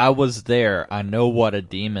I was there. I know what a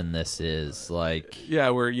demon this is. Like, yeah,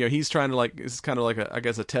 where he's trying to it's kind of like I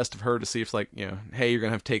guess a test of her to see if hey, you're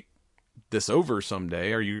gonna have to take this over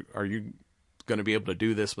someday. Are you going to be able to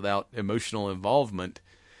do this without emotional involvement?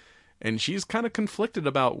 And she's kind of conflicted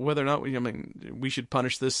about whether or not we should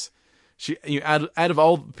punish this. She out of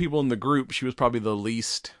all the people in the group, she was probably the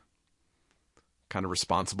least kind of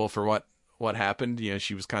responsible for what happened.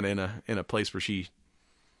 She was kind of in a place where she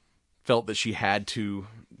felt that she had to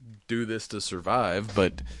do this to survive,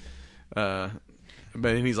 but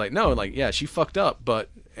he's like, no, yeah, she fucked up,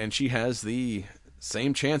 and she has the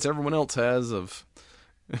same chance everyone else has of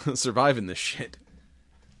surviving this shit.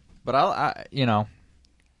 But I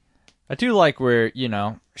do like where,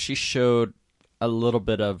 she showed a little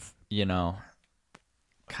bit of,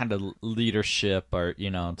 kind of leadership, or,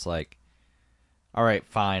 it's like, all right,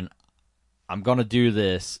 fine, I'm going to do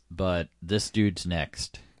this, but this dude's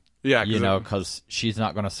next. Yeah. Because she's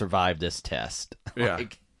not going to survive this test. Yeah.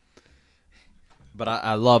 But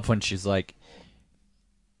I love when she's like,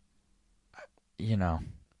 you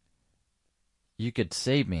could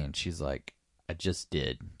save me, and she's like, I just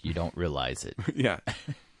did. You don't realize it. Yeah.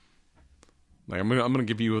 Like I'm gonna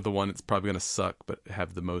give you the one that's probably gonna suck, but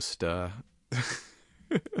have the most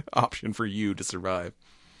option for you to survive.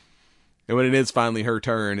 And when it is finally her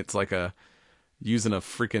turn, it's like using a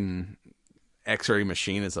freaking X-ray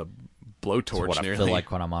machine is a blowtorch. That's what I feel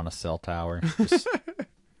like when I'm on a cell tower, just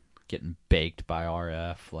getting baked by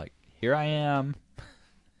RF. Like, here I am,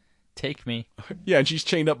 take me. Yeah, and she's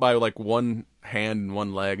chained up by like one hand and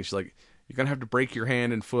one leg, and she's like, "You're gonna have to break your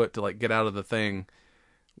hand and foot to like get out of the thing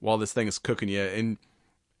while this thing is cooking you." And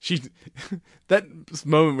she, that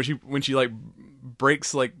moment when she like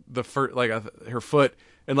breaks like her foot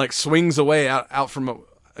and like swings away out from.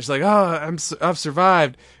 She's like, "Oh, I've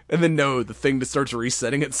survived," and then the thing just starts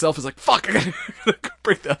resetting itself. Is like, "Fuck, I gotta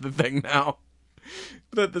break the other thing now."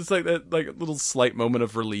 But it's like that like little slight moment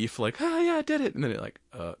of relief, like, "Oh yeah, I did it," and then it like,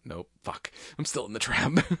 "No, fuck, I'm still in the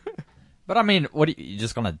trap." But I mean, what you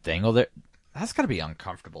just gonna dangle there? That's gotta be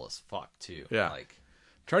uncomfortable as fuck too. Yeah, like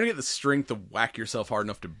trying to get the strength to whack yourself hard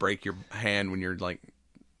enough to break your hand when you're like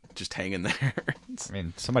just hanging there. I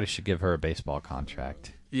mean, somebody should give her a baseball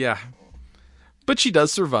contract. Yeah. But she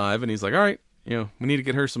does survive, and he's like, "All right, we need to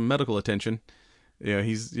get her some medical attention."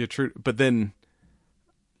 He's true. But then,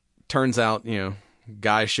 turns out,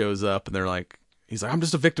 guy shows up, and he's like, "I'm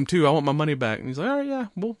just a victim too. I want my money back." And he's like, "All right, yeah,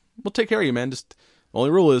 we'll take care of you, man. Just the only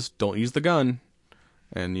rule is don't use the gun,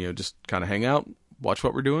 and just kind of hang out, watch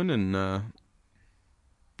what we're doing, and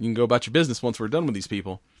you can go about your business once we're done with these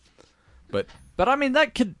people." But I mean,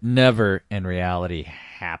 that could never in reality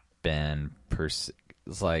happen. It's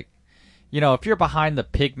like, if you're behind the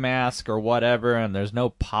pig mask or whatever, and there's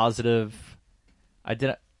no positive,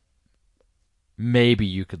 maybe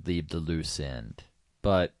you could leave the loose end.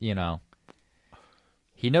 But, he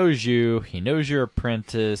knows you. He knows your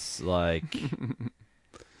apprentice. Like,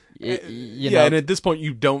 yeah, and at this point,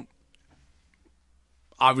 you don't.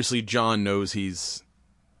 Obviously, John knows he's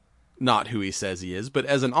not who he says he is. But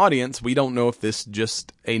as an audience, we don't know if this is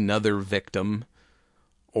just another victim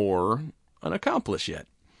or an accomplice yet.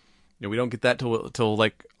 We don't get that till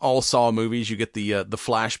like all Saw movies. You get the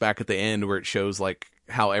flashback at the end where it shows like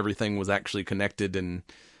how everything was actually connected and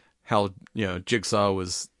how Jigsaw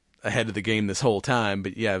was ahead of the game this whole time.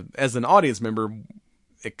 But yeah, as an audience member,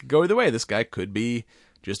 it could go either way. This guy could be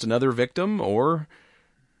just another victim or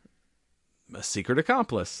a secret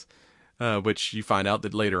accomplice, which you find out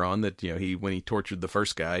that later on that when he tortured the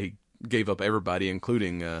first guy, he gave up everybody,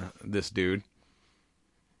 including this dude.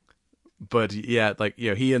 But yeah,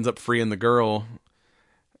 he ends up freeing the girl,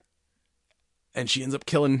 and she ends up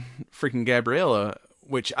killing freaking Gabriella,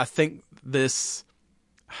 which I think because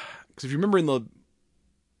if you remember in the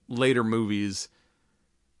later movies,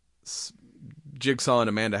 Jigsaw and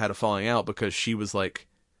Amanda had a falling out because she was like,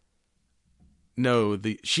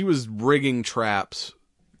 she was rigging traps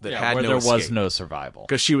that had where no there escape. Was no survival.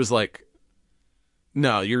 Because she was like,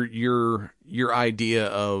 "No, your idea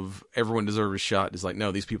of everyone deserves a shot is like,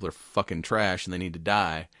 no, these people are fucking trash and they need to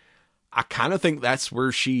die." I kind of think that's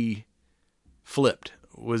where she flipped,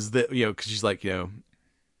 was that, because she's like,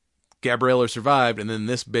 Gabriella survived and then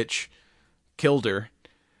this bitch killed her.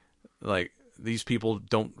 Like, these people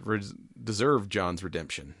don't deserve John's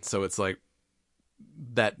redemption. So it's like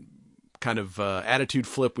that kind of attitude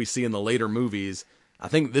flip we see in the later movies. I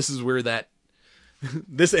think this is where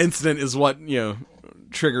this incident is what,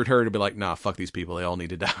 triggered her to be like, "Nah, fuck these people. They all need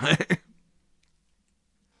to die."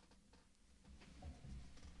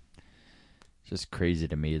 It's just crazy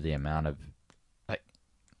to me the amount of, like,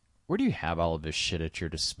 where do you have all of this shit at your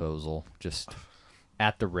disposal? Just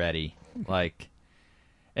at the ready. Like,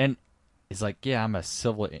 and he's like, "Yeah, I'm a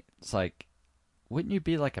civil." It's like, wouldn't you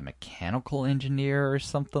be like a mechanical engineer or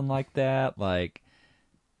something like that? Like,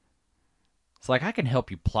 it's like, I can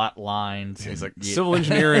help you plot lines. He's like civil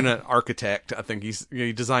engineer and an architect. I think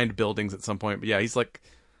he designed buildings at some point. But yeah, he's like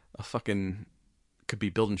a fucking, could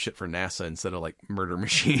be building shit for NASA instead of like murder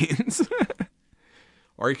machines.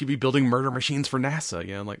 Or he could be building murder machines for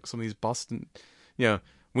NASA. Like some of these Boston.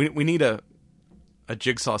 We need a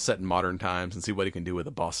Jigsaw set in modern times and see what he can do with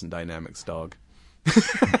a Boston Dynamics dog.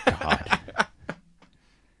 God.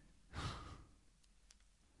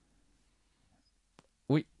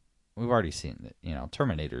 We've already seen that,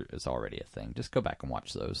 Terminator is already a thing. Just go back and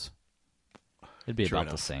watch those. It'd be about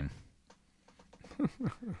the same.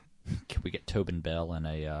 Can we get Tobin Bell in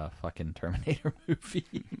a fucking Terminator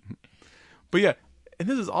movie? But yeah, and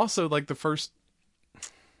this is also like the first.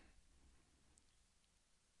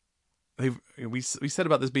 We said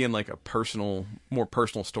about this being like a more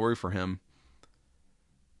personal story for him.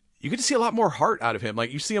 You get to see a lot more heart out of him.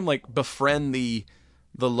 Like, you see him like befriend the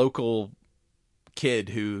local kid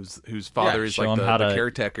whose father is like the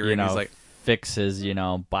caretaker, and he's like, fix his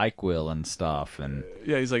bike wheel and stuff, and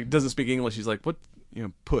yeah, he's like, doesn't speak English. He's like, "What,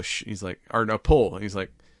 push?" He's like, or no, pull. And he's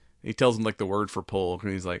like, he tells him like the word for pull,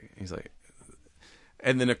 and he's like,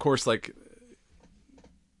 and then of course like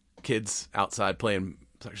kids outside playing.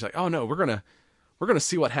 She's like, oh no, we're gonna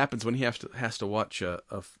see what happens when he has to watch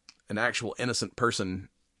an actual innocent person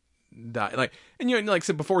die. Like, and like I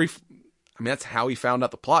said before, that's how he found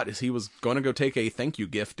out the plot is he was going to go take a thank you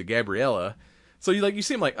gift to Gabriella. So you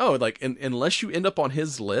see him like, oh, like unless you end up on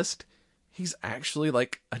his list, he's actually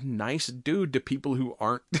like a nice dude to people who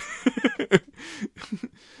aren't.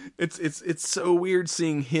 It's so weird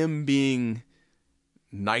seeing him being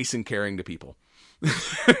nice and caring to people.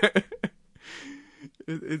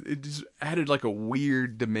 It just added like a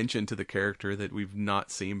weird dimension to the character that we've not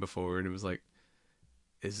seen before, and it was like,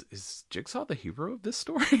 is Jigsaw the hero of this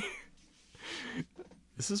story?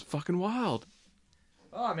 This is fucking wild.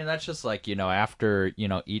 Well, I mean, that's just like, after,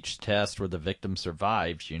 each test where the victim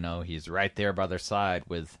survives, he's right there by their side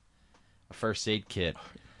with a first aid kit.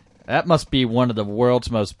 That must be one of the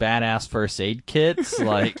world's most badass first aid kits.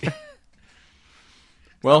 Like,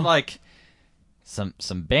 well, like some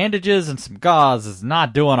bandages and some gauze is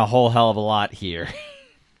not doing a whole hell of a lot here.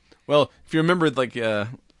 Well, if you remember, like,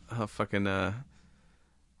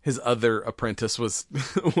 his other apprentice was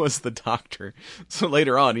the doctor. So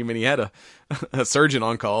later on, he had a surgeon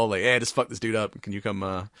on call, like, hey, just fuck this dude up. Can you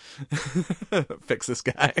come fix this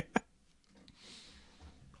guy?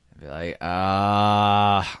 I'd be like,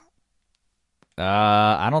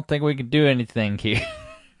 I don't think we can do anything here.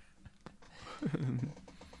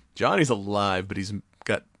 Johnny's alive, but he's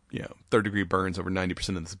got, third-degree burns over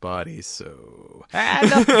 90% of his body, so...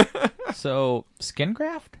 So, skin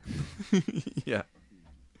graft? Yeah.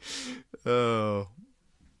 Oh.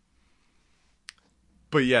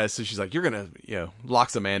 But yeah, so she's like, you're gonna,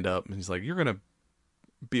 locks Amanda up, and he's like, you're gonna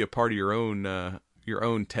be a part of your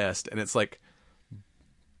own test, and it's like,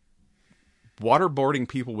 waterboarding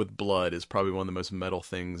people with blood is probably one of the most metal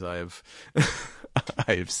things I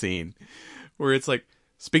have seen. Where it's like,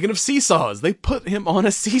 speaking of seesaws, they put him on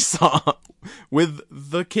a seesaw with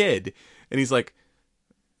the kid, and he's like,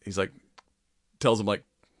 tells him like,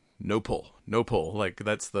 no pull. Like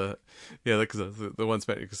that's the one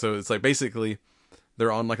spec. So it's like basically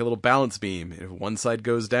they're on like a little balance beam. If one side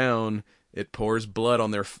goes down, it pours blood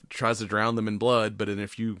on tries to drown them in blood. But then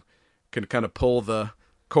if you can kind of pull the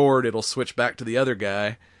cord, it'll switch back to the other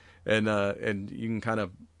guy, and you can kind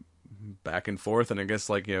of back and forth, and I guess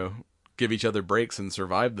like give each other breaks and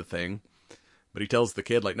survive the thing. But he tells the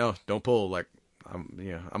kid like, no, don't pull. Like I'm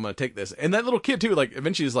gonna take this. And that little kid too, like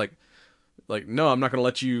eventually is like, no, I'm not gonna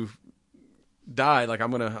let you die. Like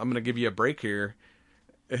I'm gonna give you a break here,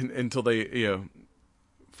 until they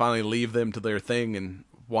finally leave them to their thing and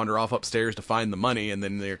wander off upstairs to find the money. And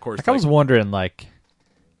then they, of course, I was wondering, like,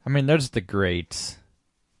 I mean, there's the greats.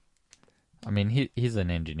 I mean, he's an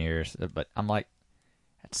engineer, but I'm like,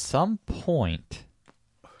 at some point,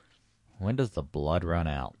 when does the blood run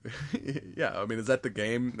out? Yeah, I mean, is that the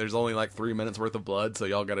game? There's only like 3 minutes worth of blood, so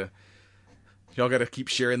y'all gotta keep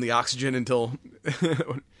sharing the oxygen until.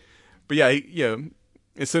 But yeah,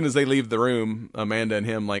 as soon as they leave the room, Amanda and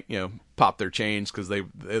him pop their chains because they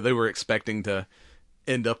were expecting to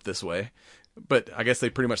end up this way. But I guess they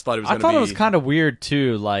pretty much thought it was going to be. I thought it was kind of weird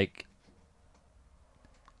too. Like,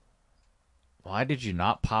 why did you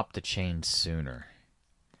not pop the chain sooner?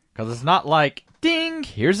 Because it's not like, ding,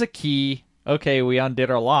 here's a key. Okay, we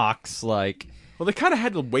undid our locks. Like, well, they kind of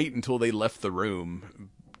had to wait until they left the room.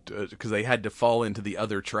 Because they had to fall into the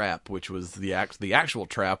other trap, which was the actual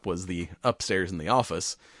trap was the upstairs in the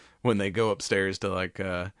office. When they go upstairs to like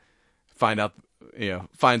finds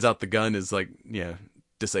out the gun is like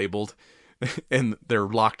disabled, and they're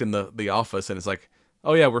locked in the office, and it's like,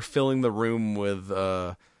 oh yeah, we're filling the room with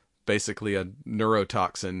basically a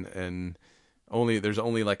neurotoxin, and there's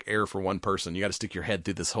only like air for one person. You got to stick your head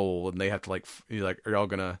through this hole, and they have to are y'all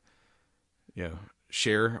gonna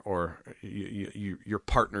share, or your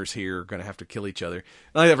partners here are going to have to kill each other.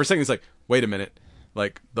 And for a second, it's like, wait a minute.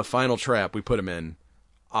 Like, the final trap we put him in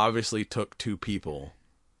obviously took 2 people,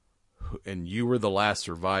 and you were the last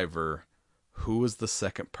survivor. Who was the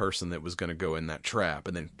second person that was going to go in that trap?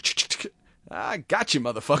 And then, I got you,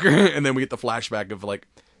 motherfucker. And then we get the flashback of, like,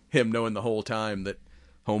 him knowing the whole time that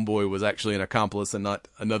Homeboy was actually an accomplice and not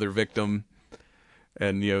another victim.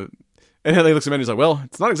 And, and Haley looks at him and he's like, well,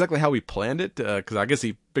 it's not exactly how we planned it, because I guess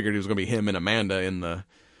he figured it was going to be him and Amanda in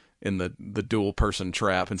the dual person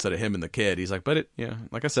trap instead of him and the kid. He's like, but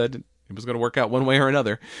like I said, it was going to work out one way or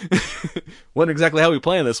another. Wasn't exactly how we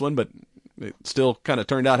planned this one, but it still kind of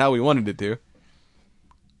turned out how we wanted it to.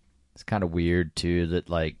 It's kind of weird too that,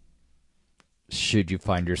 like, should you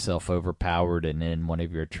find yourself overpowered and in one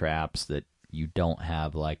of your traps, that you don't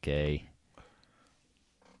have like a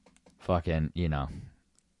fucking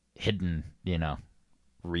hidden,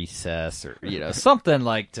 recess or something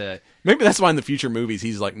like to. Maybe that's why in the future movies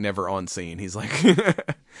he's like never on scene. He's like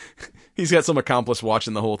he's got some accomplice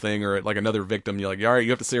watching the whole thing, or like another victim. You're like, all right, you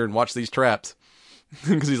have to sit here and watch these traps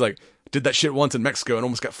because he's like, did that shit once in Mexico and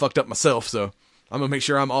almost got fucked up myself. So I'm gonna make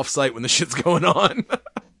sure I'm off site when the shit's going on.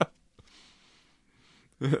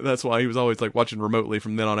 That's why he was always like watching remotely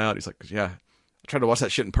from then on out. He's like, yeah, I tried to watch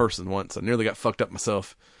that shit in person once. I nearly got fucked up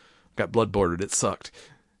myself. Got blood bordered. It sucked.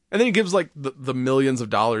 And then he gives like the millions of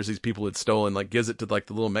dollars these people had stolen, like gives it to like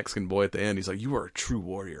the little Mexican boy at the end. He's like, you are a true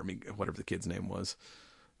warrior. I mean, whatever the kid's name was.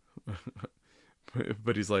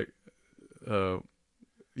 But he's like,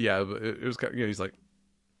 yeah, it was kind of, he's like,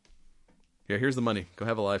 yeah, here's the money. Go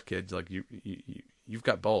have a life, kid. He's like, you've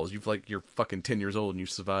got balls. You're fucking 10 years old and you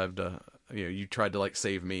survived. You tried to like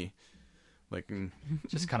save me. Like,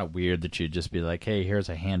 just kind of weird that you'd just be like, hey, here's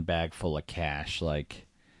a handbag full of cash. Like,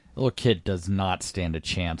 a little kid does not stand a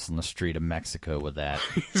chance on the street of Mexico with that.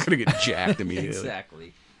 He's gonna get jacked immediately.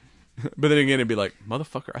 Exactly. But then again, it'd be like,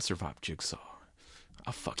 motherfucker, I survived Jigsaw.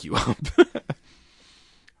 I'll fuck you up.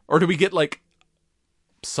 Or do we get like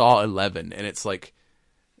Saw 11 and it's like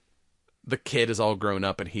the kid is all grown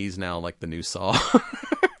up and he's now like the new Saw?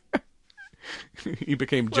 He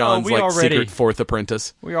became John's secret fourth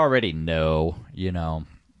apprentice. We already know,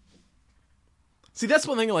 See, that's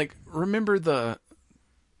one thing, like, remember the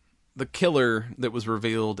killer that was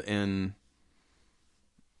revealed in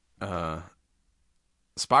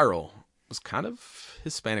Spiral was kind of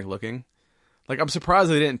Hispanic looking. Like, I'm surprised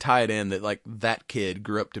they didn't tie it in that, like, that kid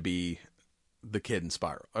grew up to be the kid in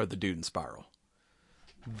Spiral, or the dude in Spiral.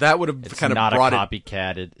 That would have kind of brought it... It's not a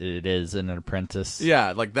copycat, it is an apprentice.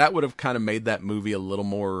 Yeah, like, that would have kind of made that movie a little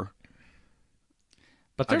more,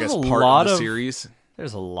 but there's part lot of the series.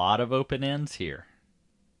 There's a lot of open ends here.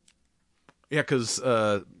 Yeah, because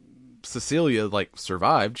Cecilia, like,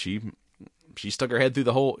 survived. She stuck her head through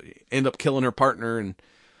the hole, ended up killing her partner and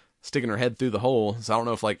sticking her head through the hole. So I don't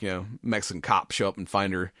know if, like, Mexican cops show up and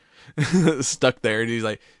find her stuck there. And he's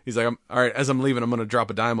like, all right, as I'm leaving, I'm going to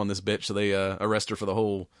drop a dime on this bitch. So they arrest her for the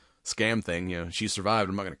whole scam thing. She survived.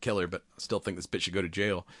 I'm not going to kill her, but I still think this bitch should go to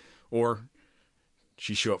jail. Or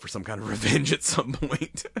she show up for some kind of revenge at some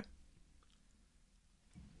point.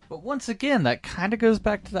 But once again, that kind of goes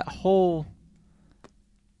back to that whole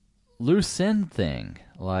loose end thing.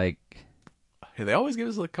 Like, hey, they always give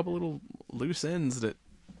us a couple little loose ends that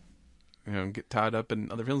get tied up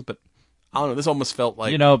in other films, but I don't know. This almost felt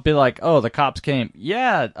like be like, oh, the cops came.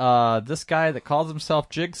 Yeah, this guy that calls himself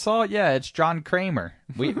Jigsaw. Yeah, it's John Kramer.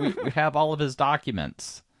 We have all of his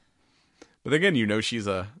documents. But again, she's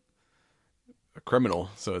a criminal,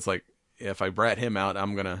 so it's like if I brat him out,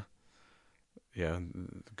 I'm gonna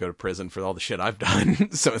go to prison for all the shit I've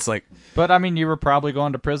done. So it's like, but I mean, you were probably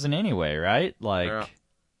going to prison anyway, right? Like. Yeah.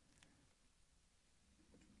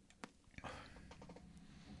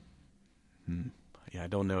 Yeah, I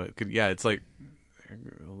don't know. It could. Yeah, it's like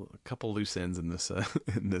a couple loose ends in this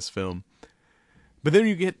in this film, but then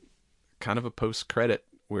you get kind of a post credit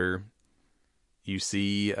where you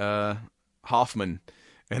see Hoffman,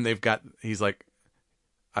 and he's like,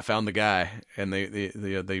 I found the guy, and they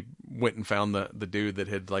went and found the dude that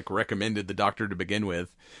had like recommended the doctor to begin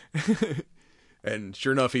with. And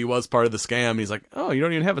sure enough, he was part of the scam. He's like, "Oh, you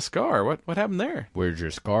don't even have a scar. What happened there? Where's your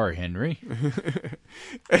scar, Henry?"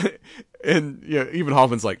 And even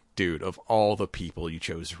Hoffman's like, "Dude, of all the people you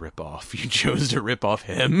chose to rip off, you chose to rip off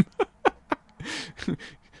him.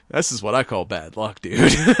 This is what I call bad luck,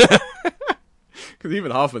 dude." Because even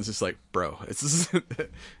Hoffman's just like, "Bro,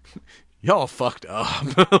 y'all fucked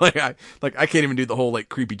up." I can't even do the whole like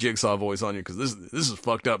creepy Jigsaw voice on you because this is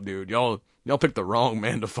fucked up, dude. Y'all picked the wrong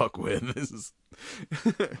man to fuck with. This is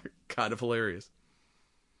kind of hilarious.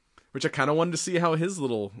 Which I kind of wanted to see how his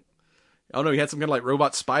little, I don't know, he had some kind of like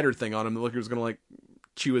robot spider thing on him that looked like he was gonna like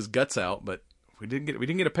chew his guts out, but we didn't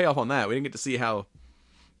get a payoff on that. We didn't get to see how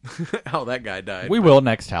how that guy died. We will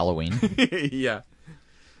next Halloween. Yeah.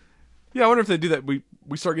 Yeah, I wonder if they do that. We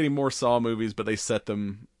start getting more Saw movies, but they set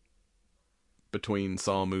them between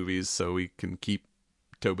Saw movies so we can keep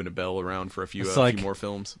Tobin and Bell around for a few more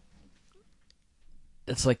films.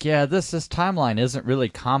 It's like, yeah, this timeline isn't really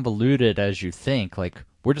convoluted as you think. Like,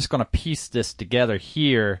 we're just going to piece this together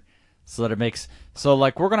here so that it makes... So,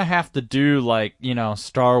 like, we're going to have to do, like,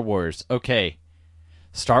 Star Wars. Okay,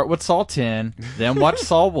 start with Saw 10, then watch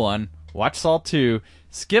Saw 1, watch Saw 2,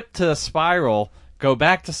 skip to Spiral, go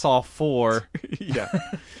back to Saw 4. Yeah.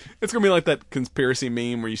 It's going to be like that conspiracy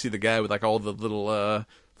meme where you see the guy with, like, all the little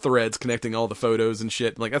threads connecting all the photos and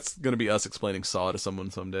shit. Like, that's going to be us explaining Saw to someone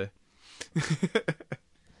someday.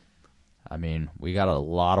 I mean, we got a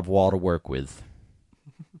lot of wall to work with.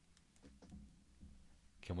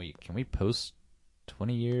 can we post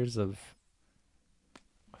 20 years of,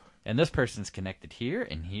 and this person's connected here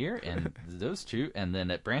and those two, and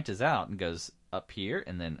then it branches out and goes up here,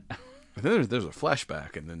 and then there's a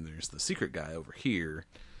flashback, and then there's the secret guy over here.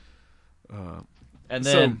 And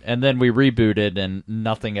then we rebooted, and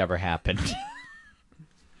nothing ever happened.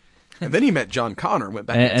 And then he met John Connor, went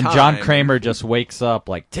back in and time. John Kramer just wakes up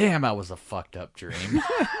like, damn, that was a fucked up dream.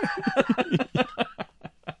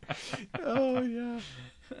 Oh, yeah.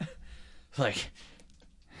 Like,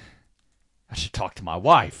 I should talk to my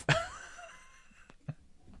wife.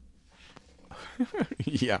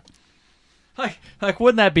 Yeah. Like,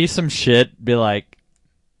 wouldn't that be some shit? Be like,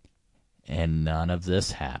 and none of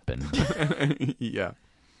this happened. Yeah.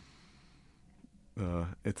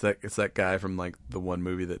 It's that guy from like the one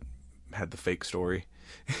movie that had the fake story.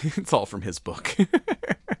 It's all from his book.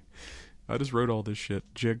 I just wrote all this shit.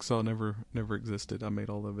 Jigsaw never existed. I made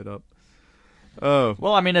all of it up. Oh.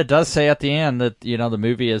 Well, I mean, it does say at the end that, you know, the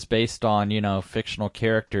movie is based on, you know, fictional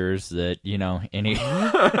characters that, you know, any...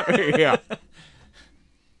 Yeah.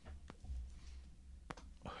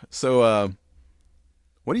 So,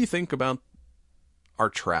 what do you think about our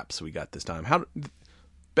traps we got this time? How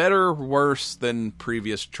better, worse than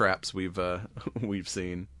previous traps we've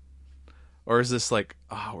seen? Or is this like,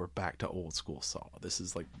 oh, we're back to old school Saw? This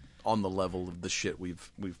is like on the level of the shit we've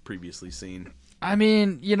previously seen. I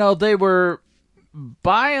mean, you know, they were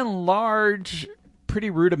by and large pretty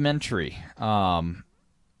rudimentary,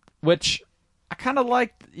 which I kind of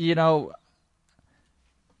liked. You know,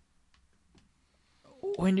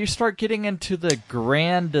 when you start getting into the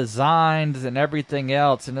grand designs and everything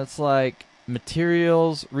else, and it's like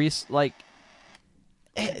materials, like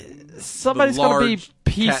somebody's going to be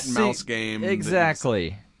piecing cat and mouse game.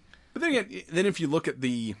 Exactly. But then again, then if you look at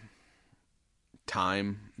the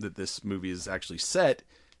time that this movie is actually set,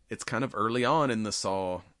 it's kind of early on in the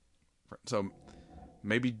Saw, so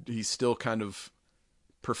maybe he's still kind of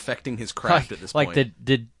perfecting his craft at this point. Like,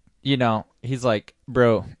 did you know? He's like,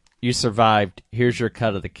 bro, you survived. Here's your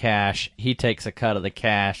cut of the cash. He takes a cut of the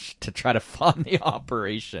cash to try to fund the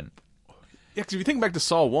operation. Yeah, because if you think back to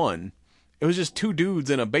Saw 1, it was just two dudes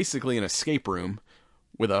in basically an escape room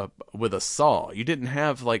with a saw. You didn't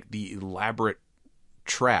have like the elaborate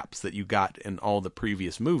traps that you got in all the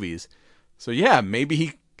previous movies. So yeah, maybe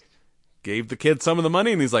he gave the kid some of the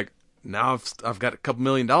money, and he's like, now I've got a couple $1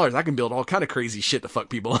 million. I can build all kind of crazy shit to fuck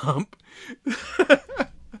people up.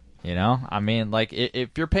 You know, I mean, like, if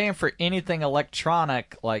you're paying for anything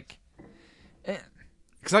electronic, like,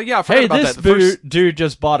 I've heard about this that. Dude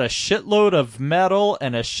just bought a shitload of metal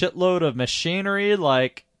and a shitload of machinery,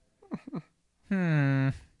 like,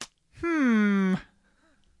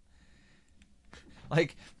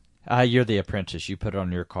 like, you're the apprentice. You put it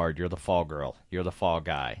on your card. You're the fall girl. You're the fall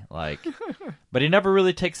guy. Like, but he never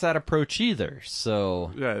really takes that approach either.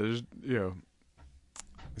 So yeah, there's, you know,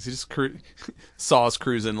 is he just Saw's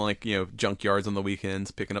cruising like, you know, junkyards on the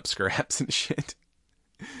weekends, picking up scraps and shit.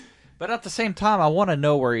 But at the same time, I want to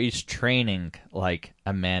know where he's training, like,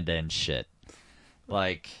 Amanda and shit.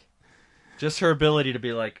 Like, just her ability to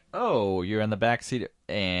be like, oh, you're in the backseat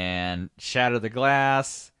and shatter the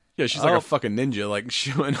glass. Yeah, she's like a fucking ninja, like,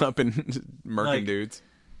 showing up and murking like, dudes.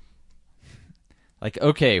 Like,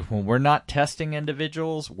 okay, when we're not testing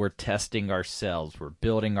individuals, we're testing ourselves. We're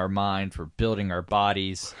building our minds. We're building our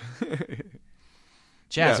bodies.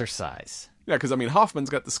 Jazzercise. Yeah, because, I mean, Hoffman's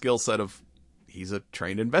got the skill set of, he's a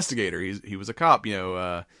trained investigator. He was a cop, you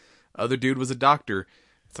know. Other dude was a doctor.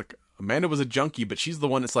 It's like, Amanda was a junkie, but she's the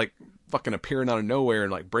one that's, like, fucking appearing out of nowhere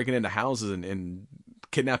and, like, breaking into houses and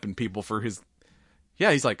kidnapping people for his...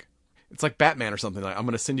 Yeah, he's like, it's like Batman or something. Like, I'm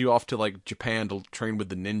going to send you off to, like, Japan to train with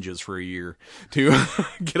the ninjas for a year to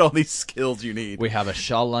get all these skills you need. We have a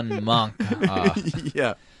Shaolin monk.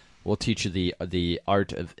 Yeah. We'll teach you the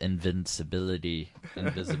art of invisibility,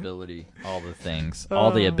 all the things,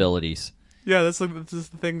 all the abilities. Yeah, this is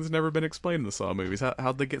the thing that's never been explained in the Saw movies.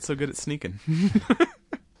 How'd they get so good at sneaking?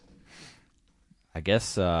 I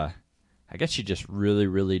guess you just really,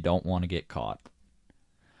 really don't want to get caught.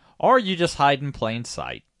 Or you just hide in plain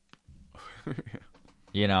sight.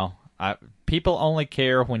 You know, people only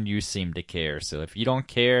care when you seem to care. So if you don't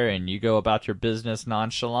care and you go about your business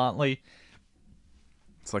nonchalantly...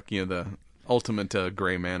 It's like, you know, the ultimate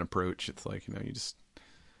gray man approach. It's like, you know, you just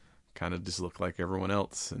kind of just look like everyone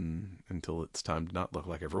else until it's time to not look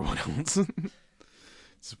like everyone else.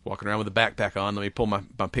 Just walking around with a backpack on. Let me pull my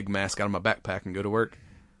pig mask out of my backpack and go to work.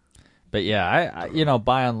 But yeah, I you know,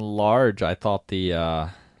 by and large, I thought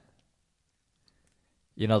the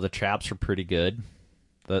you know, the traps were pretty good.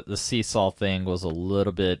 The seesaw thing was a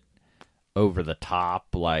little bit over the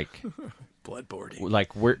top, like Bloodboarding.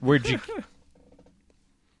 Like, where'd you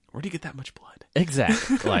get that much blood?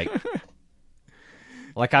 Exactly.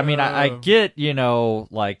 Like I mean, I get,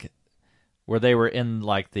 like where they were in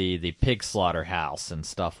like the pig slaughterhouse and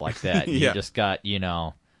stuff like that. Yeah. You just got,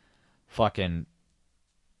 fucking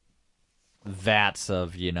vats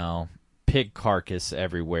of, pig carcass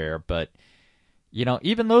everywhere, but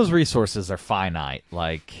even those resources are finite.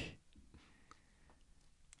 Like,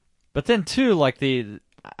 but then too, like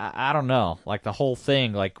I don't know, like the whole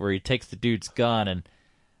thing, like where he takes the dude's gun, and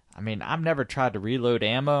I mean, I've never tried to reload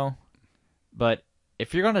ammo, but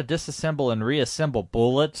if you're going to disassemble and reassemble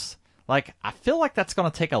bullets, like, I feel like that's going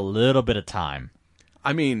to take a little bit of time.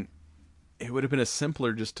 I mean, it would have been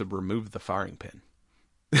simpler just to remove the firing pin.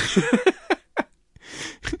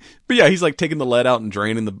 But yeah, he's like taking the lead out and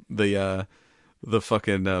draining the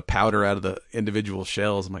fucking powder out of the individual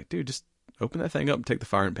shells. I'm like, dude, just open that thing up and take the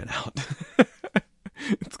firing pin out.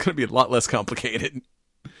 It's going to be a lot less complicated.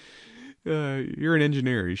 You're an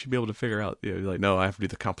engineer. You should be able to figure out. You're like, no, I have to do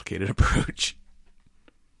the complicated approach.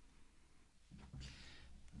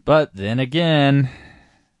 But then again,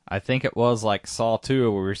 I think it was like Saw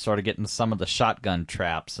 2 where we started getting some of the shotgun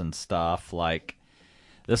traps and stuff. Like,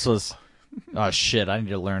 this was... Oh, shit, I need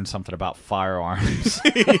to learn something about firearms.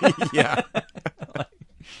 Yeah.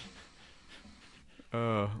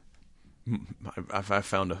 I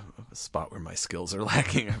found a spot where my skills are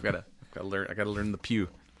lacking. I've got to learn the pew.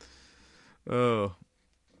 Oh.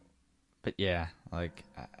 But yeah, like...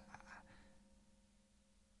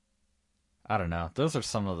 I don't know. Those are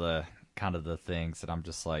some of the kind of the things that I'm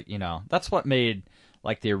just like, that's what made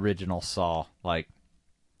like the original Saw. Like,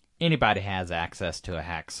 anybody has access to a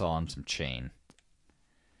hacksaw and some chain.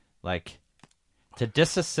 Like, to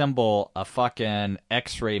disassemble a fucking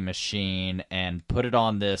X-ray machine and put it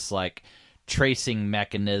on this like tracing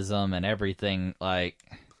mechanism and everything, like...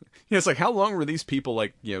 Yeah, it's like, how long were these people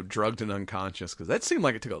like, drugged and unconscious? Because that seemed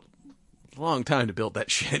like it took a long time to build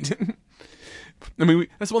that shit. I mean,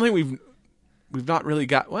 that's one thing we've not really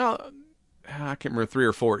got. Well, I can't remember, 3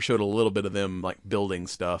 or 4. It showed a little bit of them like building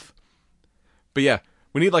stuff. But yeah,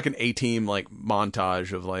 we need like an A-team like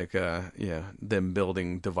montage of like them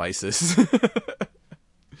building devices.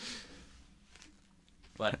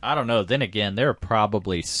 But I don't know. Then again, there are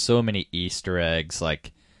probably so many Easter eggs.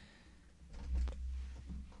 Like,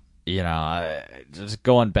 just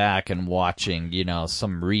going back and watching,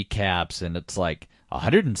 some recaps, and it's like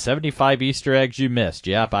 175 Easter eggs you missed.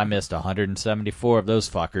 Yep, I missed 174 of those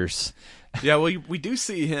fuckers. Yeah, well, we do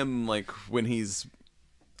see him like when he's,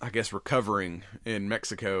 I guess, recovering in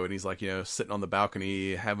Mexico, and he's like, sitting on the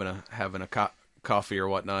balcony having a coffee or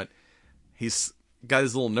whatnot. He's got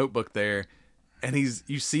his little notebook there, and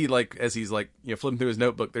you see like as he's like flipping through his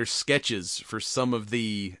notebook, there's sketches for some of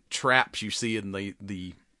the traps you see in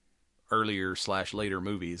the earlier / later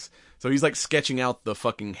movies. So he's like sketching out the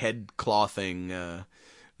fucking head claw thing. The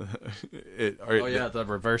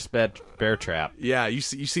reverse bear trap. Yeah, you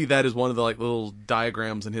see that as one of the like little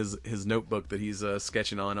diagrams in his notebook that he's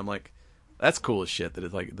sketching on. I'm like, that's cool as shit. That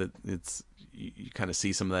it's like that it's you kind of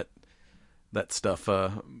see some of that stuff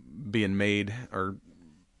being made or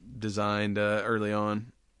designed early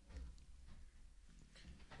on.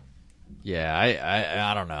 Yeah,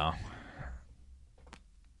 I don't know.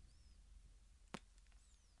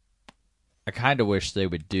 I kind of wish they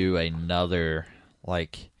would do another,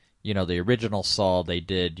 like, the original Saw they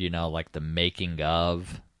did, like the making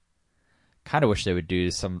of. Kind of wish they would do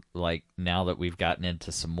some, like, now that we've gotten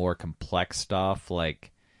into some more complex stuff,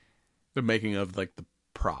 like... The making of, like, the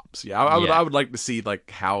props. Yeah, I would like to see, like,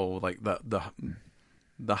 how, like,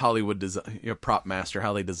 the Hollywood design, prop master,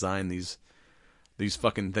 how they design these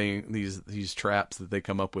fucking these traps that they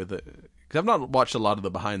come up with. Because I've not watched a lot of the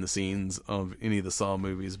behind the scenes of any of the Saw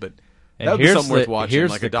movies, but... That would be something worth watching,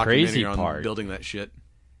 like a documentary on building that shit.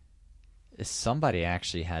 Is somebody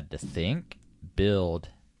actually had to think, build,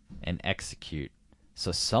 and execute.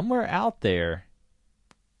 So somewhere out there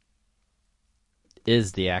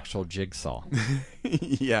is the actual jigsaw.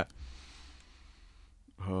 Yeah.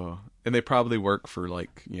 Oh, and they probably work for,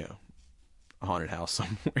 like, a haunted house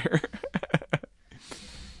somewhere.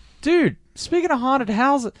 Dude, speaking of haunted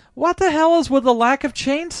houses, what the hell is with the lack of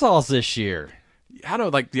chainsaws this year? I don't know,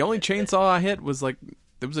 like, the only chainsaw I hit was, like,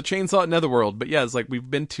 there was a chainsaw at Netherworld, but yeah, it's like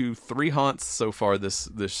we've been to 3 haunts so far this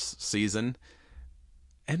season,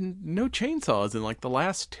 and no chainsaws in, like, the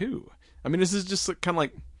last 2. I mean, this is just kind of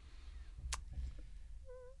like...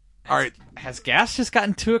 All right. Has gas just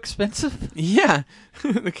gotten too expensive? Yeah.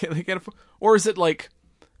 they can't afford... Or is it, like...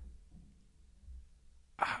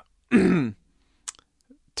 to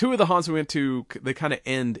 2 of the haunts we went to, they kind of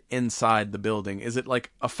end inside the building. Is it like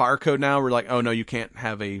a fire code now? We're like, oh no, you can't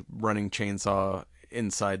have a running chainsaw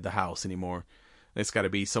inside the house anymore. It's got to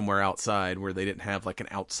be somewhere outside where they didn't have like an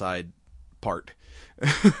outside part.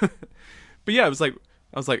 But yeah, I was like,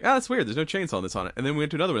 that's weird. There's no chainsaw on this on it. And then we went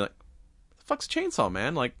to another one. Like, the fuck's chainsaw,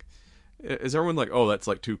 man? Like, is everyone like, oh, that's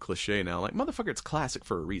like too cliche now? Like, motherfucker, it's classic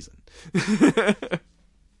for a reason.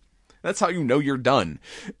 That's how you know you're done.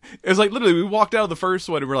 It was like, literally, we walked out of the first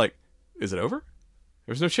one and we're like, is it over?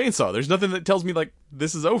 There's no chainsaw. There's nothing that tells me, like,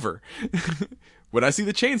 this is over. When I see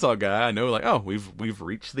the chainsaw guy, I know, like, oh, we've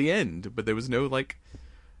reached the end. But there was no, like,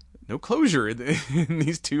 no closure in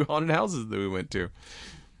these 2 haunted houses that we went to.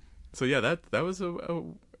 So, yeah, that was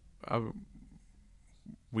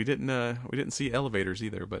we didn't see elevators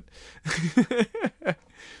either, but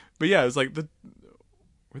but yeah, it was like, where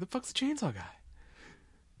the fuck's the chainsaw guy?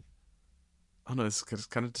 I don't know, it's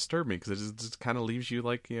kind of disturbed me because it just kind of leaves you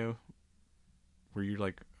like, you know, where you're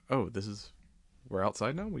like, oh, we're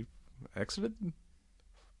outside now, we've exited, and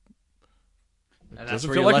that's doesn't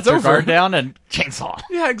where feel you like let it's your over. guard down and chainsaw.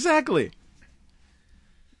 Yeah, exactly.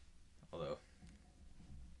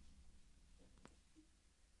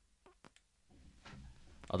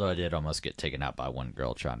 Although I did almost get taken out by one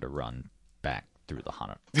girl trying to run back through the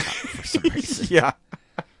haunted for some reason. Yeah.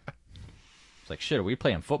 It's like, shit, are we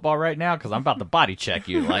playing football right now? Because I'm about to body check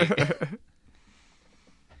you. Like,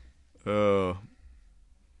 Oh.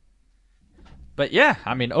 But yeah,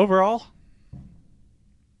 I mean, overall,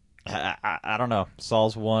 I don't know.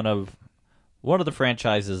 Saw's one of the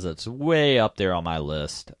franchises that's way up there on my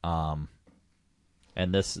list. And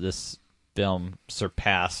this film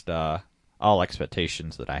surpassed all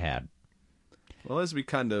expectations that I had. Well, as we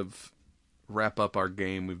kind of wrap up our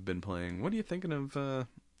game we've been playing, what are you thinking of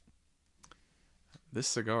this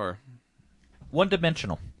cigar?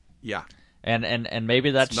 One-dimensional. Yeah. And maybe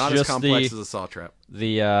that's it's not just as complex as a saw trap.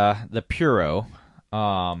 The Puro.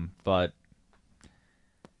 But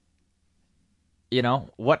you know,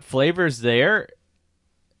 what flavor's there?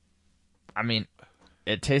 I mean,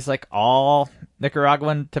 it tastes like all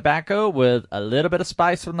Nicaraguan tobacco with a little bit of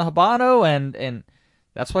spice from the Habano, and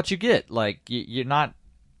that's what you get. Like, you're not...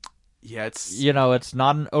 Yeah, it's... You know, it's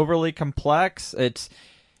not an overly complex. It's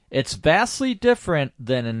vastly different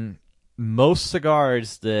than in most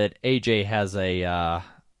cigars that AJ has a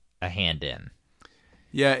hand in.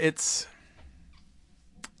 Yeah, it's...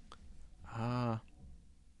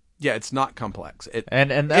 yeah, it's not complex.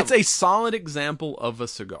 It's a solid example of a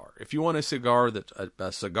cigar. If you want a cigar that's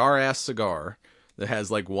a cigar-ass cigar that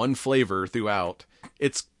has like one flavor throughout,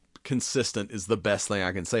 it's consistent is the best thing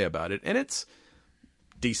I can say about it. And it's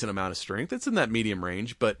decent amount of strength. It's in that medium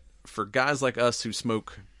range, but for guys like us who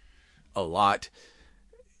smoke a lot,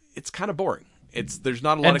 it's kind of boring. There's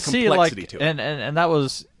not a lot of complexity to it. And that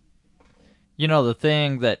was, you know, the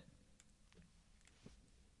thing that,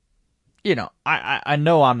 you know, I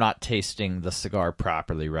know I'm not tasting the cigar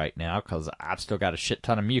properly right now because I've still got a shit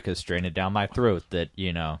ton of mucus draining down my throat that,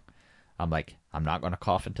 you know, I'm like, I'm not going to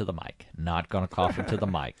cough into the mic. Not going to cough into the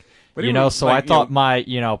mic. But you know, so like, I thought my,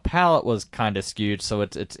 you know, palate was kind of skewed. So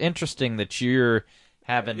it's interesting that you're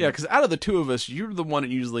having... Yeah, because out of the two of us, you're the one that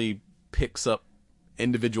usually picks up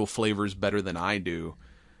individual flavors better than I do.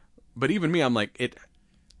 But even me, I'm like,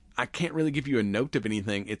 I can't really give you a note of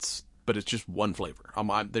anything. But it's just one flavor.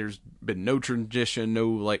 There's been no transition, no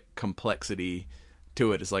like complexity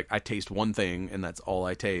to it. It's like I taste one thing and that's all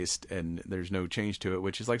I taste, and there's no change to it.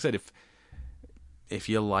 Which is, like I said, if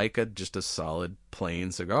you like just a solid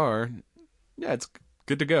plain cigar, yeah, it's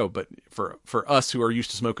good to go. But for us who are used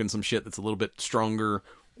to smoking some shit that's a little bit stronger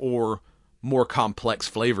or more complex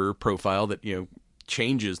flavor profile that, you know,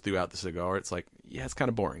 changes throughout the cigar, it's like, yeah, it's kind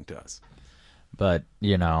of boring to us. But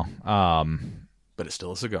you know, but it's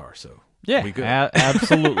still a cigar, so yeah, we good.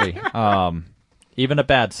 Absolutely. Even a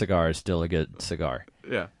bad cigar is still a good cigar.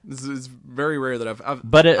 Yeah, this is very rare that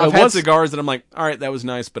I've had cigars that I'm like, all right, that was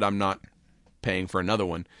nice, but I'm not paying for another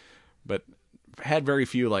one. But I've had very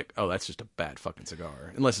few like, oh, that's just a bad fucking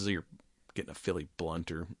cigar, unless you're getting a Philly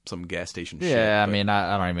blunt or some gas station shit. Yeah, I mean,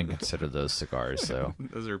 I don't even consider those cigars. So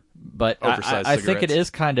those are, but oversized I cigarettes. think it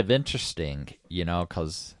is kind of interesting, you know,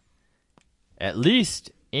 because at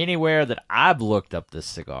least anywhere that I've looked up this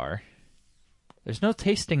cigar, there's no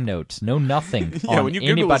tasting notes, no nothing on when you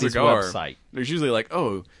Google anybody's a cigar, website. There's usually like,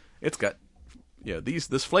 oh, it's got, yeah,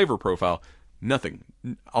 this flavor profile. Nothing.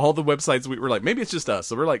 All the websites we were like, maybe it's just us.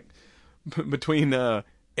 So we're like, between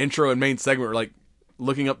intro and main segment, we're like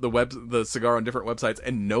looking up the cigar on different websites,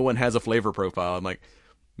 and no one has a flavor profile. I'm like,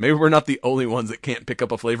 maybe we're not the only ones that can't pick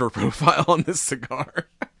up a flavor profile on this cigar.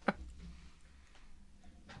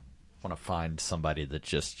 want to find somebody that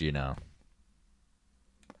just,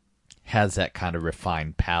 has that kind of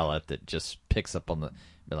refined palate that just picks up on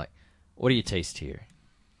be like, what do you taste here?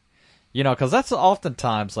 Because that's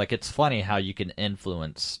oftentimes, like, it's funny how you can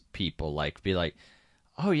influence people, like, be like,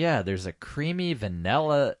 oh yeah, there's a creamy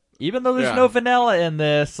vanilla, even though there's no vanilla in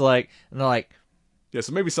this, like, and they're like, yeah,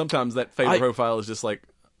 so maybe sometimes that flavor profile is just like,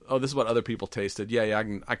 oh, this is what other people tasted. Yeah,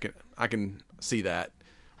 I can see that.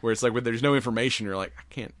 Where it's like, when there's no information, you're like, I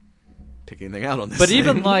can't take anything out on this. But thing.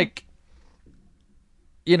 even like,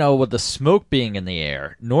 with the smoke being in the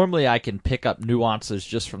air, normally I can pick up nuances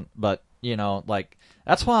just from, but like,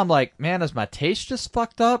 that's why I'm like, man, is my taste just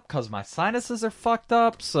fucked up? Because my sinuses are fucked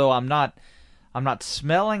up, so I'm not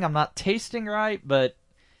smelling, I'm not tasting right, but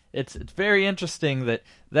it's very interesting that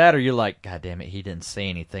or you're like, God damn it, he didn't say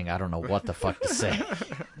anything, I don't know what the fuck to say.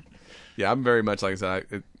 Yeah, I'm very much like I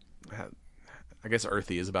said, I guess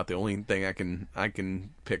earthy is about the only thing I can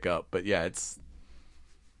pick up, but yeah, it's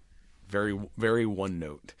very, very one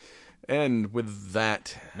note. And with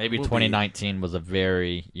that, maybe 2019 was a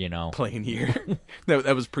very, plain year.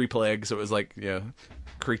 that was pre-plague, so it was like,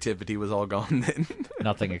 creativity was all gone then.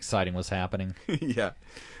 Nothing exciting was happening. Yeah.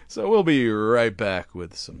 So we'll be right back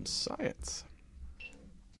with some science.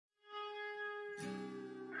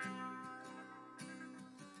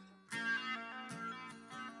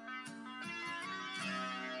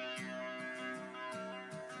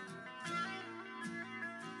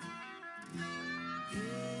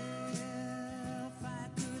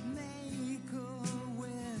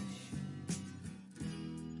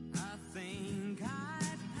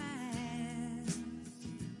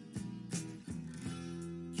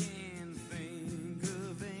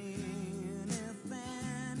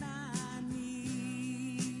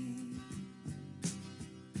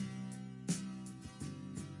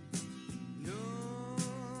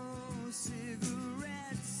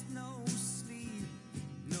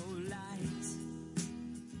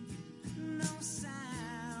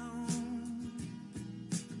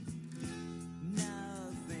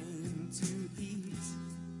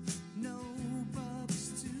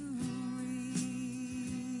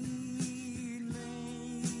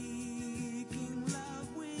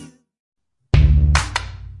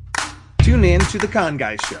 Tune in to The Con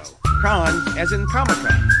Guy Show. Con as in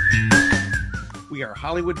Comic-Con. We are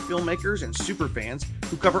Hollywood filmmakers and superfans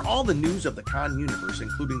who cover all the news of the con universe,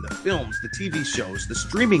 including the films, the TV shows, the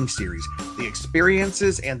streaming series, the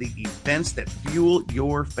experiences, and the events that fuel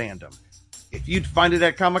your fandom. If you'd find it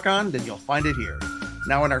at Comic-Con, then you'll find it here.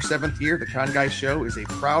 Now in our 7th year, The Con Guy Show is a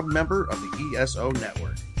proud member of the ESO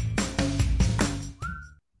Network.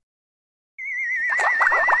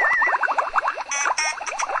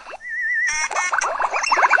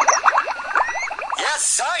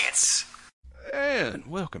 And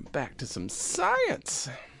welcome back to some science.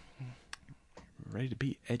 Ready to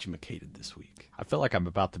be edumacated this week. I feel like I'm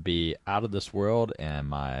about to be out of this world, and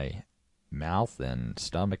my mouth and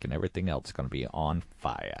stomach and everything else is going to be on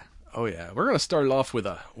fire. Oh yeah, we're going to start it off with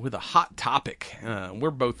a hot topic.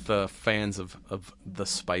 We're both fans of the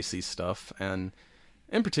spicy stuff, and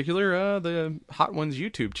in particular, the Hot Ones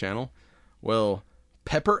YouTube channel. Well,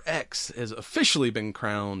 Pepper X has officially been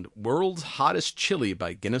crowned world's hottest chili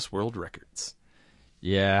by Guinness World Records.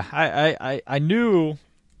 Yeah, I knew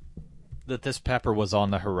that this pepper was on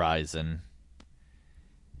the horizon,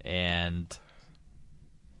 and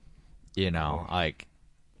like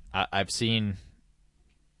I've seen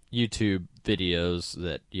YouTube videos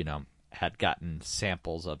that had gotten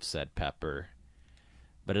samples of said pepper,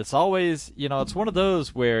 but it's always it's one of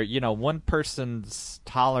those where one person's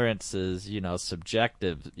tolerance is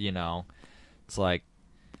subjective. It's like,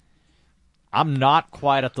 I'm not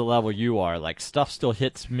quite at the level you are. Like, stuff still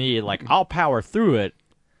hits me. Like, I'll power through it,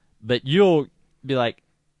 but you'll be like,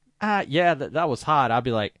 yeah, that was hot. I'll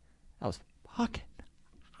be like, that was fucking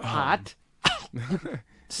hot.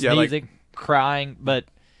 Sneezing, crying, but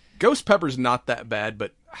Ghost Pepper's not that bad,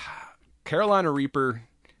 but Carolina Reaper,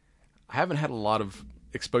 I haven't had a lot of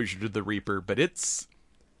exposure to the Reaper, but it's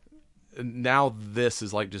now this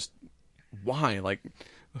is like, just why? Like,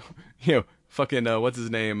 fucking what's his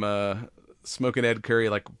name? Smoking Ed Curry,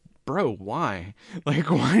 like, bro, why? Like,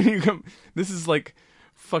 why do you come? This is like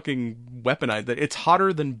fucking weaponized. It's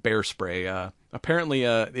hotter than bear spray. Apparently,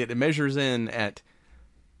 it measures in at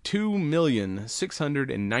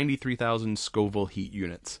 2,693,000 Scoville heat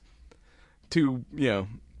units. To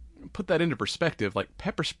put that into perspective, like,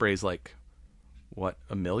 pepper spray is like, what,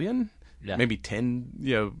 1 million? Yeah. Maybe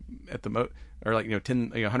 10, at the most, or like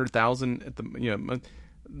 10, 100,000 at the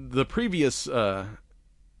the previous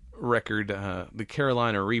record, the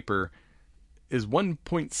Carolina Reaper, is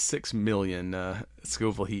 1.6 million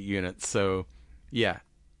Scoville heat units. So, yeah,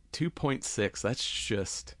 2.6. That's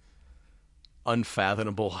just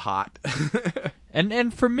unfathomable hot.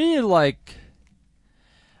 and for me, like,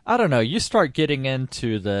 I don't know. You start getting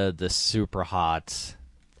into the super hots,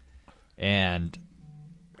 and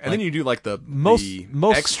then you do like the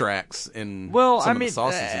extracts in some of the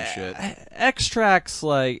sauces and shit. Extracts,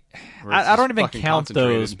 like, I don't even count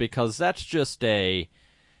those because that's just a,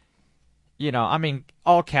 I mean,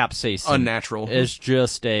 all capsaicin unnatural is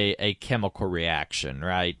just a chemical reaction,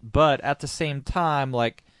 right? But at the same time,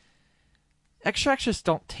 like, extracts just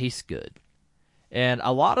don't taste good. And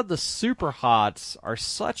a lot of the super hots are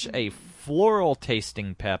such a floral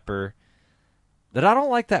tasting pepper that I don't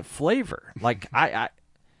like that flavor. Like, I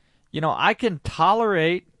can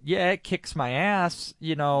tolerate, it kicks my ass,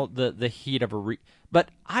 the heat of a but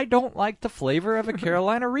I don't like the flavor of a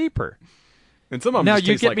Carolina Reaper. And some of them now just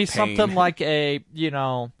you taste get like me pain. something like a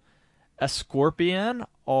scorpion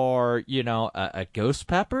or a ghost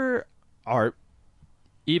pepper, or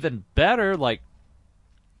even better, like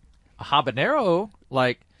a habanero.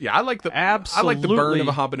 Like, yeah, I like the absolutely. burn of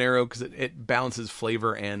a habanero because it balances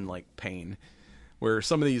flavor and like pain. Where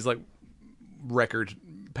some of these like record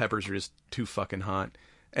peppers are just too fucking hot.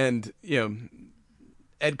 And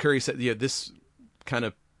Ed Curry said, this kind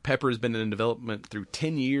of pepper has been in development through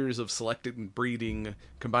 10 years of selected breeding,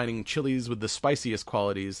 combining chilies with the spiciest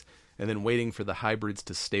qualities, and then waiting for the hybrids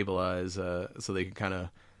to stabilize so they can kind of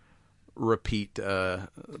repeat the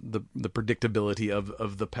predictability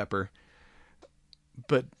of the pepper.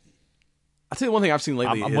 But I'll tell you one thing I've seen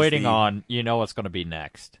lately. I'm waiting on, what's going to be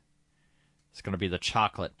next. It's going to be the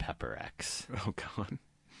chocolate pepper X. Oh, God.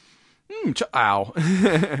 Ow.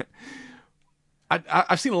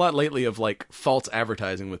 I've seen a lot lately of like false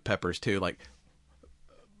advertising with peppers too. Like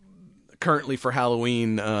currently for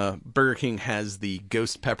Halloween, Burger King has the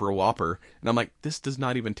Ghost Pepper Whopper, and I'm like, this does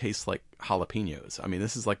not even taste like jalapenos. I mean,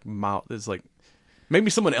 this is like mild. This is like maybe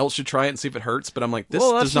someone else should try it and see if it hurts. But I'm like, this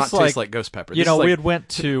does not taste like ghost pepper. We had went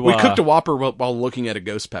to we cooked a Whopper while looking at a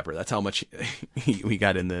ghost pepper. That's how much we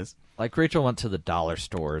got in this. Like Rachel went to the dollar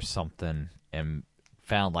store or something and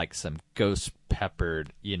found like some ghost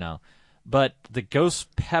peppered, But the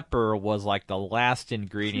ghost pepper was like the last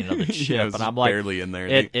ingredient of the chip, and I'm like, barely in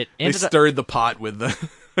there. They stirred the pot with the.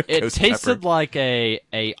 It ghost tasted pepper. like a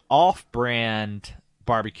off-brand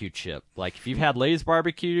barbecue chip. Like if you've had Lay's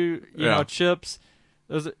barbecue, chips,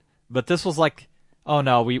 but this was like, oh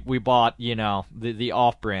no, we bought the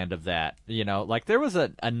off-brand of that. Like there was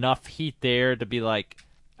enough heat there to be like,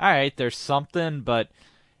 all right, there's something, but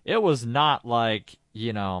it was not like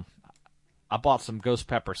I bought some ghost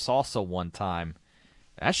pepper salsa one time.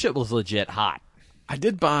 That shit was legit hot. I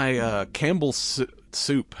did buy Campbell's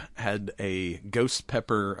Soup had a ghost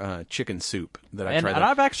pepper chicken soup that I tried. And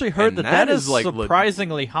I've actually heard that is like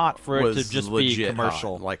surprisingly hot for it to just be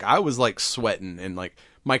commercial. Hot. Like I was like sweating and like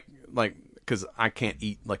because I can't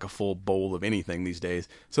eat like a full bowl of anything these days.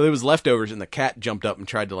 So there was leftovers, and the cat jumped up and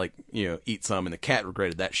tried to like eat some, and the cat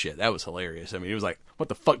regretted that shit. That was hilarious. I mean, he was like, "What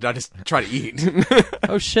the fuck did I just try to eat?"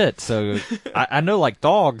 Oh shit! So I know like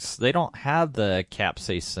dogs, they don't have the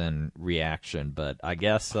capsaicin reaction, but I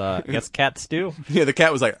guess cats do. Yeah, the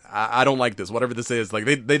cat was like, I don't like this. Whatever this is, like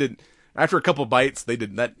they did after a couple bites, they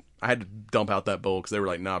did that. I had to dump out that bowl because they were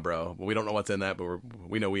like, "Nah, bro. Well, we don't know what's in that, but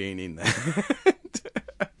we know we ain't eating that."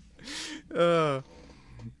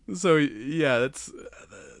 So yeah, that's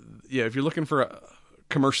if you're looking for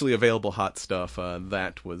commercially available hot stuff,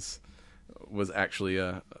 that was actually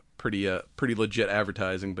a pretty legit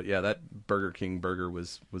advertising. But yeah, that Burger King burger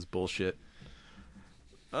was bullshit.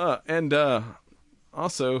 And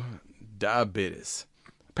also diabetes.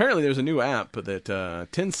 Apparently there's a new app that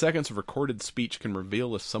 10 seconds of recorded speech can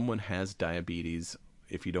reveal if someone has diabetes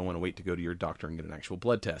if you don't want to wait to go to your doctor and get an actual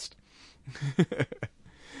blood test.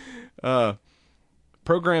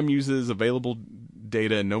 Program uses available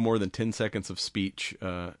data in no more than 10 seconds of speech,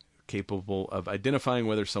 capable of identifying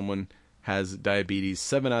whether someone has diabetes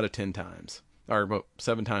 7 out of 10 times, or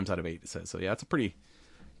 7 times out of 8. It says so. Yeah, it's a pretty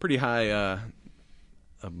high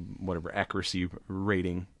accuracy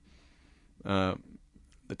rating. The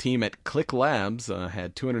team at Click Labs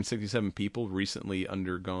had 267 people recently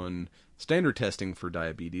undergone standard testing for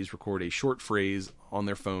diabetes record a short phrase on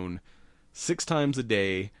their phone 6 times a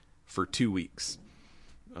day for 2 weeks.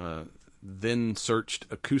 Then searched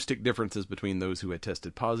acoustic differences between those who had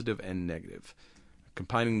tested positive and negative,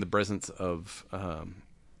 combining the presence of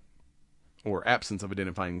or absence of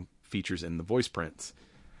identifying features in the voice prints.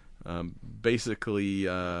 Basically,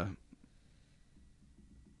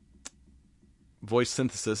 voice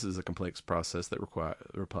synthesis is a complex process that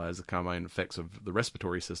replies the combined effects of the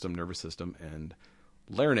respiratory system, nervous system, and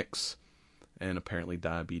larynx. And apparently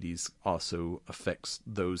diabetes also affects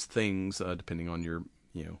those things, depending on your,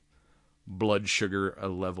 blood sugar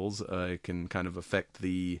levels. It can kind of affect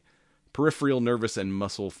the peripheral nervous and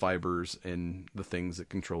muscle fibers and the things that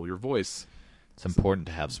control your voice. It's important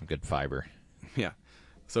to have some good fiber. Yeah.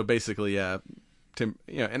 So basically, Tim,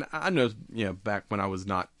 and I know, back when I was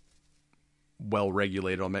not well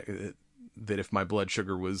regulated on that, if my blood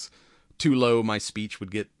sugar was too low, my speech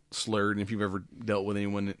would get slurred. And if you've ever dealt with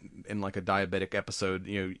anyone in like a diabetic episode,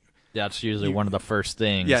 that's usually one of the first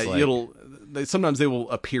things. Yeah, sometimes they will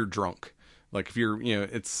appear drunk. Like if you're,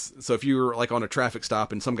 if you're like on a traffic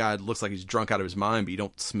stop and some guy looks like he's drunk out of his mind, but you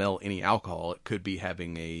don't smell any alcohol, it could be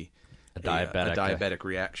having a diabetic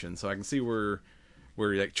reaction. So I can see where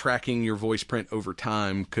like tracking your voice print over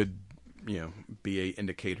time could, be a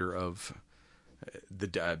indicator of the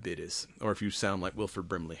diabetes, or if you sound like Wilford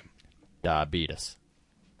Brimley. Diabetes.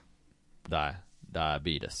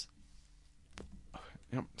 Diabetes.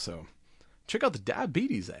 Yep. So check out the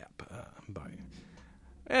Diabetes app.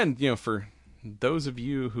 And, for those of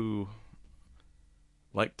you who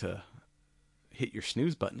like to hit your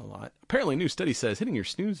snooze button a lot, apparently a new study says hitting your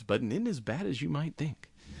snooze button isn't as bad as you might think.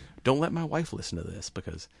 Don't let my wife listen to this,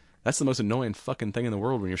 because that's the most annoying fucking thing in the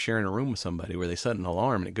world when you're sharing a room with somebody where they set an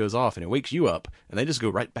alarm and it goes off and it wakes you up and they just go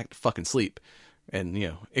right back to fucking sleep. And,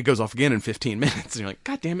 it goes off again in 15 minutes. And you're like,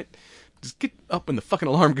 God damn it. Just get up when the fucking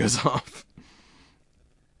alarm goes off.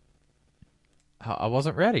 I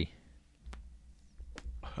wasn't ready.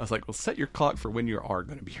 I was like, well, set your clock for when you are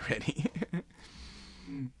going to be ready.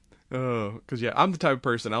 Oh, because, I'm the type of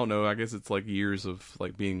person, I don't know, I guess it's like years of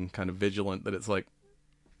like being kind of vigilant, that it's like,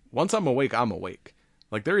 once I'm awake, I'm awake.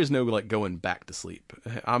 Like, there is no like going back to sleep.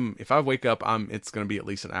 If I wake up, it's going to be at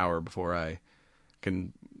least an hour before I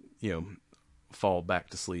can, fall back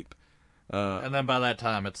to sleep. And then by that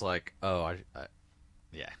time, it's like,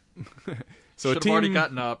 yeah. So should have already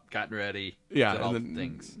gotten up, gotten ready, did all the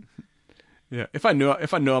things. Yeah, if I know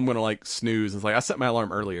I'm gonna like snooze, it's like I set my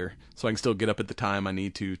alarm earlier so I can still get up at the time I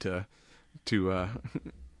need to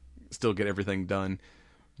still get everything done.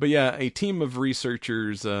 But yeah, a team of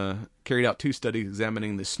researchers carried out 2 studies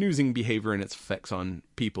examining the snoozing behavior and its effects on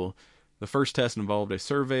people. The first test involved a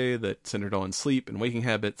survey that centered on sleep and waking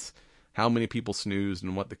habits, how many people snoozed,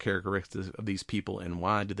 and what the characteristics of these people and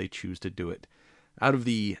why did they choose to do it. Out of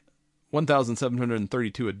the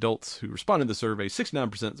 1,732 adults who responded to the survey,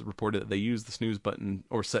 69% reported that they used the snooze button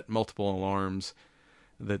or set multiple alarms,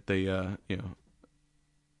 that they,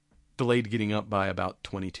 delayed getting up by about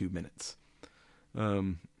 22 minutes.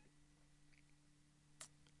 And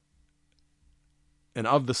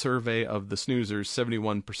of the survey of the snoozers,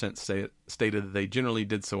 71% stated that they generally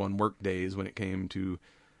did so on work days when it came to,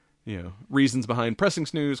 reasons behind pressing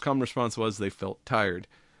snooze. Common response was they felt tired.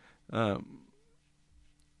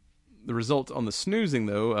 The result on the snoozing,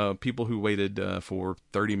 though, people who waited for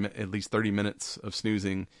at least 30 minutes of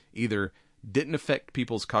snoozing either didn't affect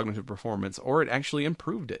people's cognitive performance or it actually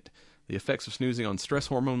improved it. The effects of snoozing on stress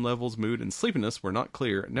hormone levels, mood, and sleepiness were not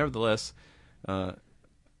clear. Nevertheless, the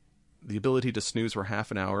ability to snooze for half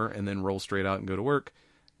an hour and then roll straight out and go to work,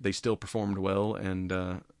 they still performed well and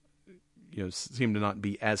seemed to not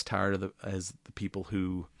be as tired as the people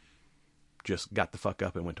who just got the fuck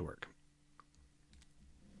up and went to work.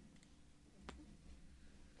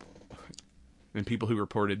 And people who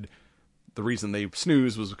reported the reason they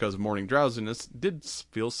snoozed was because of morning drowsiness did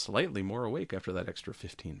feel slightly more awake after that extra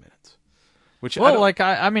 15 minutes. Which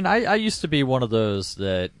I used to be one of those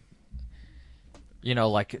that,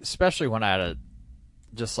 like, especially when I had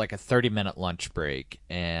just like a 30-minute lunch break,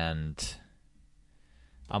 and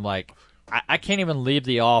I'm like, I can't even leave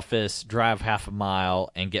the office, drive half a mile,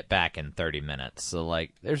 and get back in 30 minutes. So,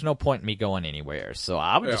 like, there's no point in me going anywhere. So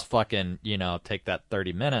I would just fucking, take that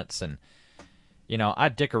 30 minutes and,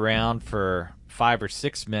 I'd dick around for 5 or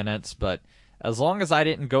 6 minutes, but as long as I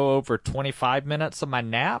didn't go over 25 minutes of my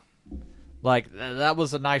nap, like, that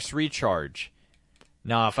was a nice recharge.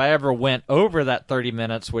 Now, if I ever went over that 30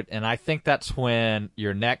 minutes, and I think that's when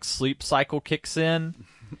your next sleep cycle kicks in,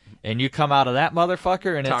 and you come out of that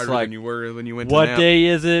motherfucker, and it's like, than you were when you went what to nap. Day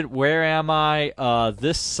is it? Where am I?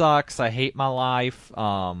 This sucks. I hate my life.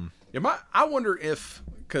 I wonder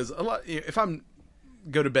because if I'm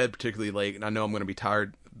go to bed particularly late and I know I'm going to be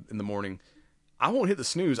tired in the morning, I won't hit the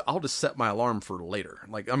snooze. I'll just set my alarm for later.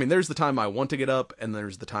 There's the time I want to get up and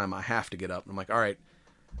there's the time I have to get up. And I'm like, all right,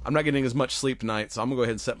 I'm not getting as much sleep tonight, so I'm going to go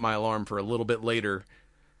ahead and set my alarm for a little bit later.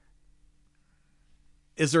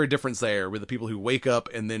 is there a difference there with the people who wake up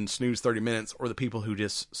and then snooze 30 minutes or the people who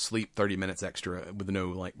just sleep 30 minutes extra with no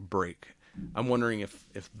like break? I'm wondering if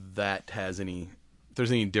that has if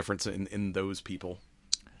there's any difference in those people.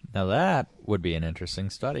 Now that would be an interesting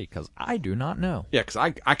study because I do not know. Yeah, because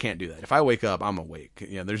I can't do that. If I wake up, I'm awake.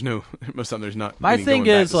 Yeah, there's no most of the time there's not. My thing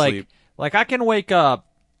is like I can wake up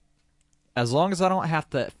as long as I don't have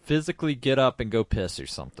to physically get up and go piss or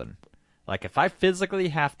something. Like if I physically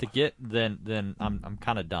have to get, then I'm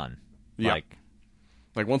kind of done. Yeah.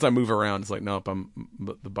 Like once I move around, it's like nope.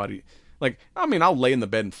 The body. Like I mean, I'll lay in the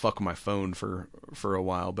bed and fuck my phone for a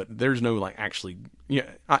while, but there's no like actually. Yeah,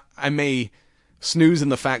 I may snooze in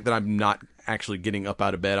the fact that I'm not actually getting up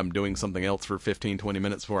out of bed. I'm doing something else for 15, 20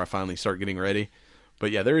 minutes before I finally start getting ready. But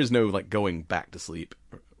yeah, there is no like going back to sleep.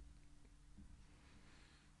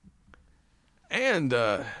 And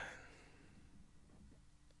a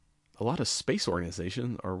lot of space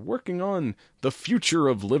organizations are working on the future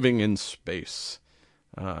of living in space.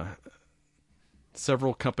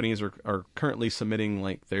 Several companies are currently submitting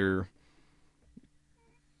like their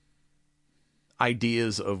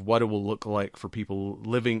ideas of what it will look like for people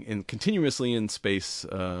living continuously in space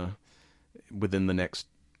within the next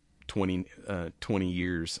 20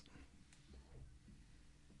 years.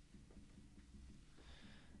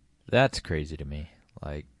 That's crazy to me.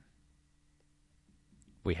 Like,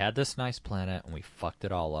 we had this nice planet and we fucked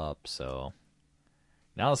it all up, so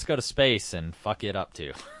now let's go to space and fuck it up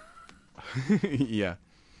too. Yeah.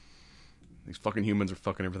 These fucking humans are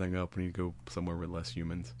fucking everything up when you go somewhere with less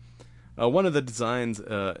humans. One of the designs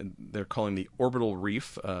they're calling the Orbital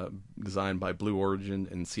Reef, designed by Blue Origin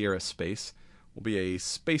and Sierra Space, will be a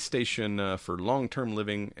space station for long-term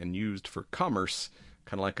living and used for commerce,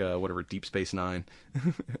 kind of like whatever Deep Space Nine,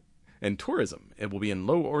 and tourism. It will be in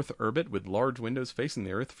low Earth orbit with large windows facing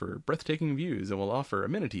the Earth for breathtaking views and will offer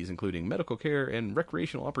amenities including medical care and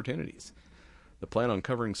recreational opportunities. The plan on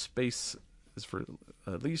covering space is for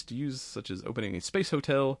at least use such as opening a space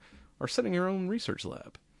hotel or setting your own research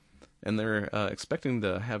lab. And they're expecting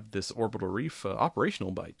to have this orbital reef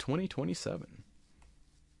operational by 2027.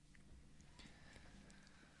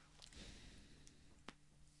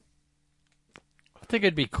 I think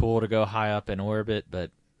it'd be cool to go high up in orbit, but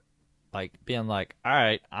like being like, all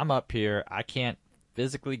right, I'm up here. I can't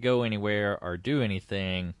physically go anywhere or do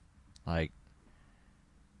anything. Like,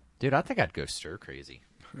 dude, I think I'd go stir crazy.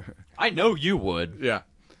 I know you would. Yeah.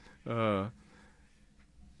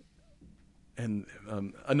 And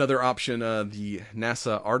another option, the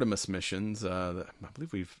NASA Artemis missions, I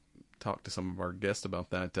believe we've talked to some of our guests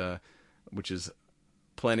about that, which is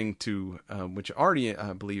planning to, which already,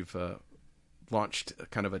 I believe, launched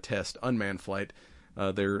kind of a test unmanned flight.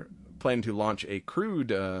 They're planning to launch a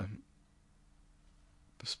crewed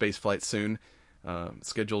space flight soon,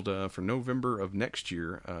 scheduled for November of next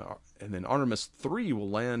year. And then Artemis 3 will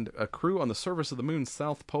land a crew on the surface of the moon's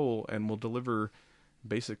south pole and will deliver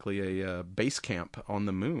basically a base camp on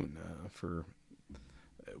the moon, for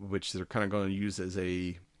which they're kind of going to use as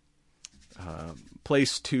a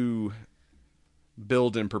place to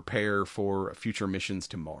build and prepare for future missions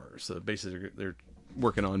to Mars. So basically they're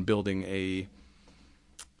working on building a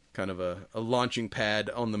kind of a launching pad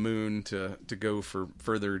on the moon to go for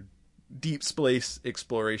further deep space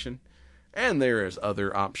exploration. And there is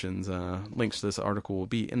other options. Links to this article will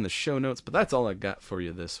be in the show notes, but that's all I got for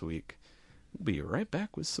you this week. We'll be right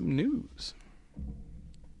back with some news.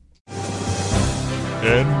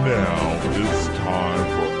 And now it's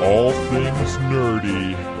time for all things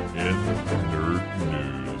nerdy in Nerd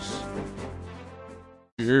News.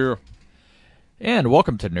 Yeah. And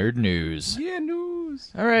welcome to Nerd News. Yeah,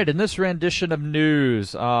 news. All right, in this rendition of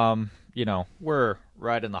news, we're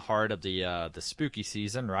right in the heart of the spooky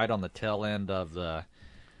season, right on the tail end of the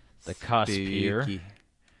cusp here.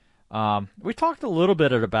 We talked a little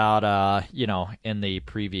bit about, in the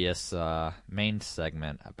previous main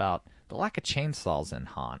segment about the lack of chainsaws in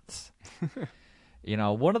haunts.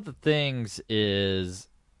 One of the things is,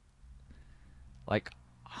 like,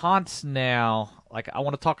 haunts now, like, I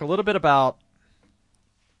want to talk a little bit about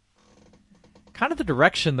kind of the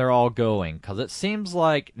direction they're all going, because it seems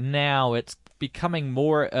like now it's becoming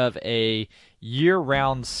more of a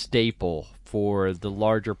year-round staple for the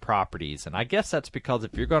larger properties. And I guess that's because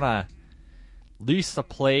if you're going to lease a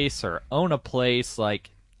place or own a place,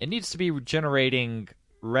 like, it needs to be generating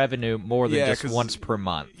revenue more than just once per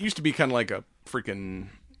month. It used to be kind of like a freaking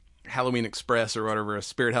Halloween Express or whatever, a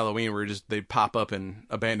Spirit Halloween, where they'd pop up in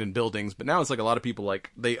abandoned buildings. But now it's like a lot of people, like,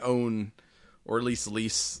 they own or at least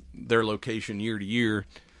lease their location year to year.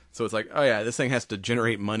 So it's like, oh yeah, this thing has to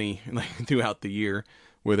generate money like throughout the year,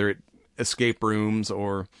 whether it escape rooms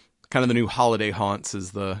or kind of the new holiday haunts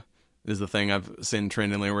is the thing I've seen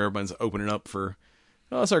trending where everyone's opening up for,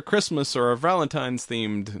 oh, it's our Christmas or our Valentine's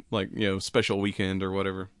themed, like, special weekend or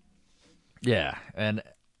whatever. Yeah, and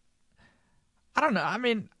I don't know. I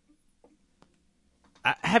mean,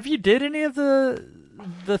 have you did any of the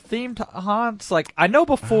themed haunts? Like, I know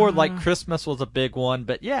before, like, Christmas was a big one,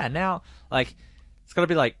 but yeah, now, like, it's gonna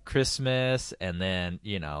be like Christmas and then,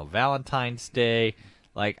 Valentine's Day.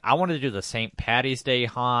 Like, I wanted to do the St. Patty's Day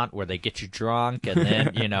haunt where they get you drunk and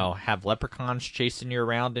then, have leprechauns chasing you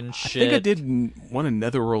around and shit. I think I did one of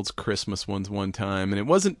Netherworld's Christmas ones one time, and it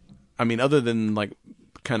wasn't, I mean, other than, like,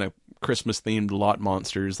 kind of Christmas-themed lot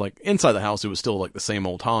monsters, like, inside the house, it was still, like, the same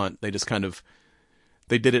old haunt. They just kind of,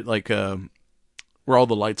 they did it, like, where all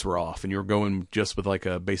the lights were off, and you were going just with, like,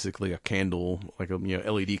 basically a candle, like a,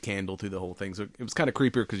 LED candle through the whole thing. So it was kind of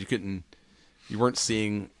creepier because you weren't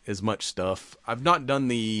seeing as much stuff. I've not done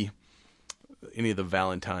any of the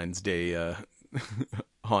Valentine's Day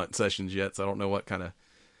haunt sessions yet, so I don't know what kind of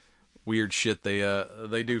weird shit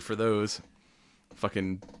they do for those.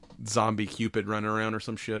 Fucking zombie Cupid running around or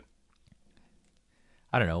some shit.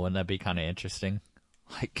 I don't know, wouldn't that be kind of interesting?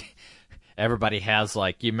 Like, everybody has,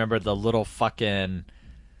 like, you remember the little fucking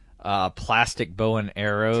plastic bow and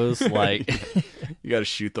arrows? Like, you gotta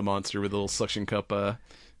shoot the monster with a little suction cup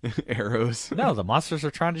arrows. No, the monsters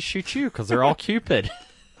are trying to shoot you because they're all Cupid.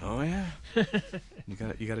 Oh yeah, you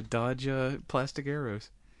gotta dodge plastic arrows.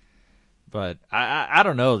 But I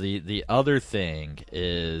don't know. The other thing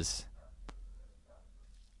is,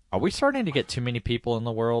 are we starting to get too many people in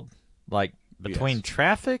the world? Like, between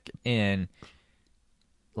traffic and,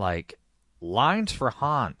 like, lines for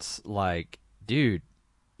haunts, like, dude.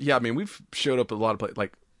 Yeah, I mean, we've showed up at a lot of places,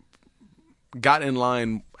 like, got in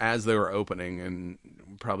line as they were opening, and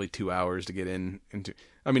probably 2 hours to get into.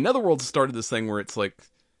 I mean, Netherworld started this thing where it's like,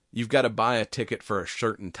 you've got to buy a ticket for a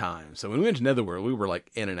certain time. So when we went to Netherworld, we were,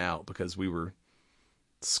 like, in and out because we were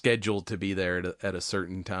scheduled to be there at a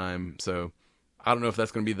certain time. So I don't know if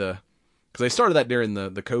that's going to be because they started that during the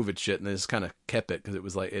COVID shit, and they just kind of kept it because it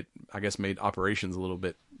was like, it, I guess, made operations a little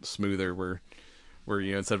bit smoother where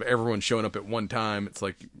instead of everyone showing up at one time, it's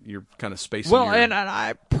like you're kind of spacing. Well, and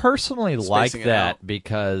I personally like that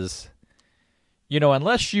because,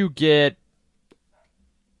 unless you get,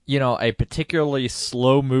 a particularly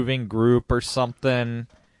slow-moving group or something,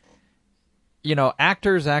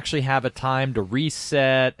 actors actually have a time to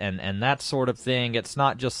reset and that sort of thing. It's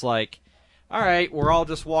not just like, all right, we're all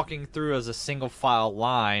just walking through as a single file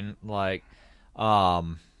line, like,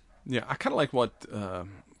 yeah, I kind of like what,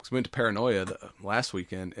 because we went to Paranoia last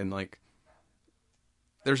weekend, and, like,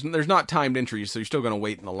 there's not timed entries, so you're still going to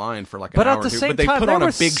wait in the line for, like, an hour or two. But at the same time, they put on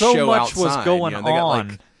a big show outside. Was going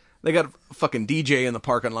on. They got a fucking DJ in the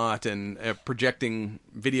parking lot and projecting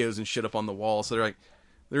videos and shit up on the wall, so they're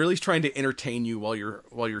at least trying to entertain you while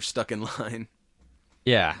you're stuck in line.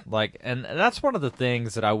 Yeah, like, and that's one of the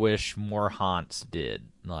things that I wish more haunts did.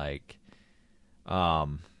 Like, I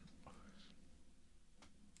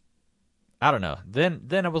don't know. Then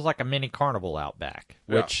it was like a mini carnival out back,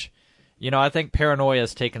 which, I think Paranoia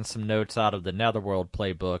has taken some notes out of the Netherworld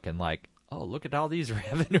playbook and, like, oh, look at all these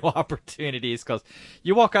revenue opportunities, because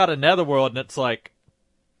you walk out of Netherworld and it's like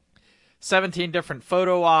 17 different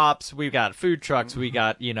photo ops. We've got food trucks. We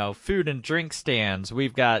got, food and drink stands.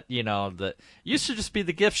 We've got, used to just be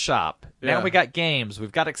the gift shop. Now we got games.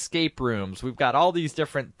 We've got escape rooms. We've got all these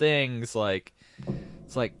different things. Like,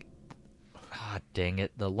 it's like, dang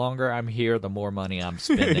it. The longer I'm here, the more money I'm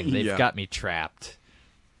spending. They've got me trapped.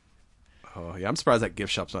 Oh, yeah. I'm surprised that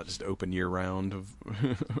gift shop's not just open year round.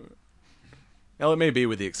 Well, it may be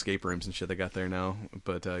with the escape rooms and shit they got there now,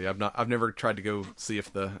 but I've never tried to go see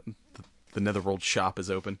if the Netherworld shop is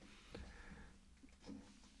open.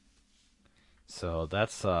 So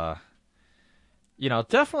that's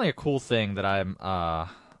definitely a cool thing that I'm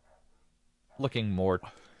looking more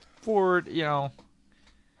forward. The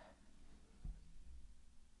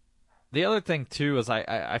other thing too is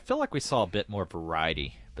I feel like we saw a bit more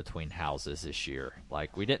variety between houses this year.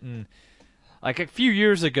 Like, we didn't, like, a few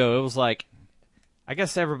years ago it was like, I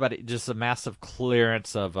guess everybody, just a massive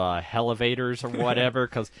clearance of elevators or whatever,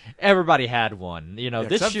 because everybody had one.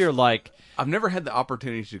 This year, like, I've never had the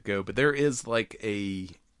opportunity to go, but there is, like, a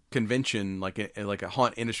convention, like a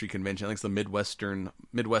haunt industry convention. I think it's the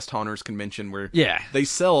Midwest Haunters Convention, where they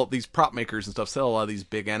sell, these prop makers and stuff sell a lot of these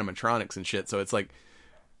big animatronics and shit. So it's like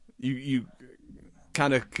you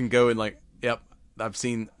kind of can go and, like, yep, I've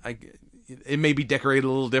seen. It may be decorated a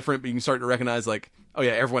little different, but you can start to recognize, like, oh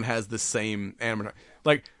yeah, everyone has the same animatronic.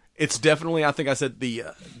 Like, it's definitely, I think I said the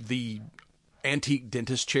antique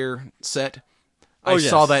dentist chair set. I yes.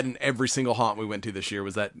 saw that in every single haunt we went to this year.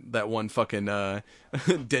 Was that one fucking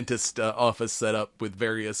dentist office set up with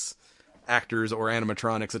various actors or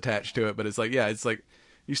animatronics attached to it? But it's like, yeah, it's like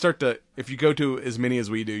you start to, if you go to as many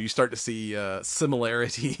as we do, you start to see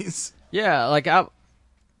similarities. Yeah, like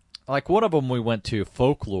one of them we went to,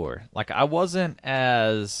 Folklore. Like I wasn't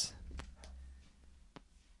as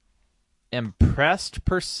impressed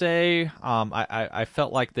per se. I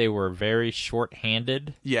felt like they were very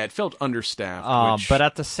short-handed. Yeah, it felt understaffed. But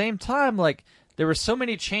at the same time, like there were so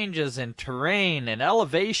many changes in terrain and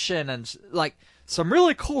elevation and like some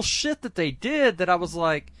really cool shit that they did that I was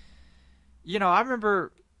like, I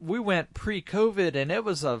remember we went pre-COVID and it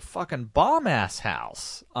was a fucking bomb-ass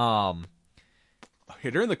house.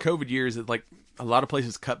 During the COVID years, like a lot of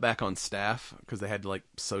places cut back on staff because they had to like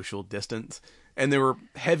social distance. And they were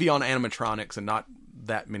heavy on animatronics and not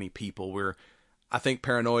that many people. Where I think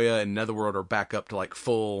Paranoia and Netherworld are back up to like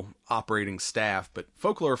full operating staff. But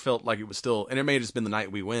Folklore felt like it was still, and it may have just been the night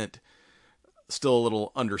we went, still a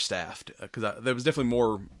little understaffed. Because there was definitely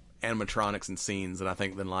more animatronics and scenes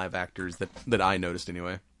than live actors that I noticed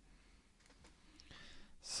anyway.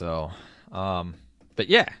 So, but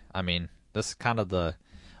yeah, I mean, this is kind of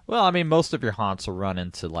most of your haunts will run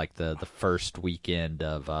into like the first weekend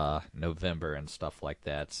of November and stuff like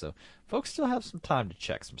that. So folks still have some time to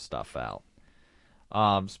check some stuff out.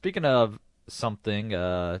 Speaking of something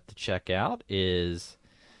to check out is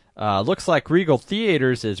looks like Regal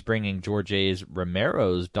Theaters is bringing George A.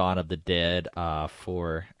 Romero's Dawn of the Dead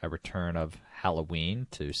for a return of Halloween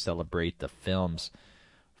to celebrate the film's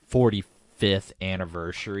 45th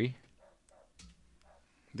anniversary.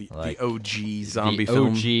 The OG zombie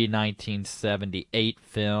film. The OG 1978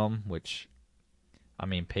 film, which, I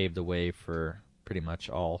mean, paved the way for pretty much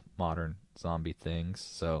all modern zombie things.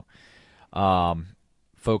 So,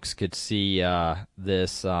 folks could see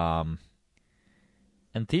this in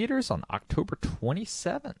theaters on October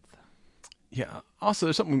 27th. Yeah. Also,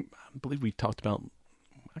 there's something I believe we talked about.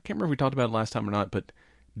 I can't remember if we talked about it last time or not, but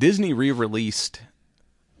Disney re-released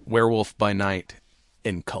Werewolf by Night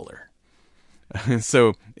in color.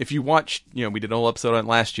 So if you watched, we did a whole episode on it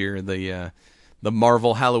last year, the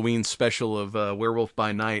Marvel Halloween special of Werewolf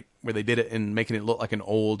by Night, where they did it and making it look like an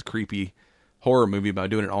old creepy horror movie by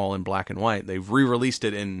doing it all in black and white. They've re-released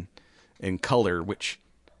it in color, which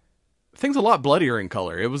things a lot bloodier in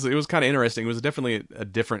color. It was kind of interesting. It was definitely a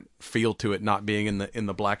different feel to it, not being in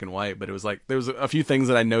the black and white. But it was like there was a few things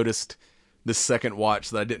that I noticed this second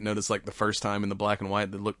watch that I didn't notice like the first time in the black and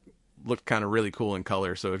white that looked kind of really cool in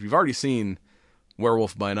color. So if you've already seen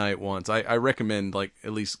Werewolf by Night once, I recommend like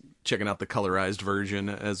at least checking out the colorized version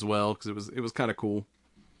as well, because it was kind of cool.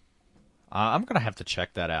 I'm gonna have to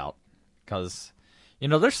check that out because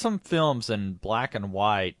there's some films in black and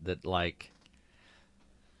white that like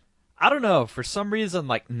I don't know, for some reason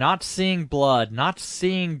like not seeing blood, not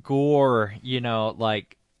seeing gore,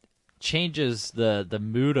 like changes the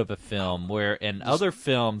mood of a film, where in other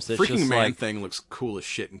films it's Freaking just Man like thing looks cool as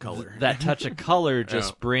shit in color. That touch of color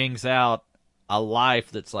just brings out a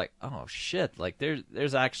life that's like, oh shit, like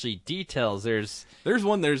there's actually details. There's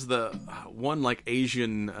the one like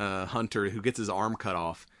Asian hunter who gets his arm cut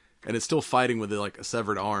off and is still fighting with like a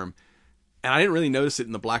severed arm, and I didn't really notice it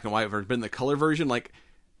in the black and white version, but in the color version, like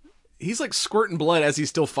he's like squirting blood as he's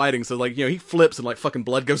still fighting, so like he flips and like fucking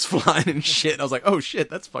blood goes flying and shit. And I was like, oh shit,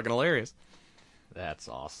 that's fucking hilarious. That's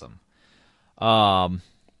awesome.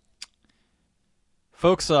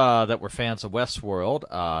 Folks that were fans of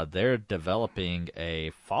Westworld, they're developing a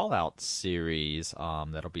Fallout series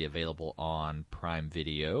that'll be available on Prime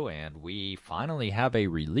Video, and we finally have a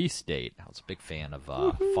release date. I was a big fan of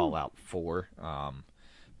Fallout 4,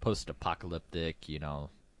 post-apocalyptic,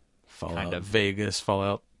 Fallout kind of Vegas,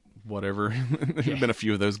 Fallout, whatever. There's been a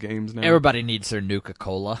few of those games now. Everybody needs their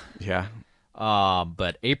Nuka-Cola. Yeah.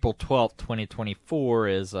 But April 12th, 2024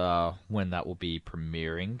 is when that will be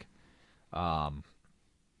premiering.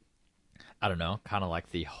 I don't know, kind of like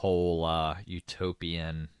the whole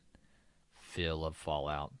utopian feel of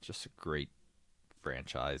Fallout. Just a great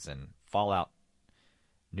franchise. And Fallout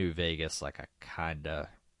New Vegas, like I kind of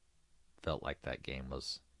felt like that game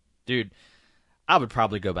was... Dude, I would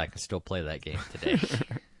probably go back and still play that game today.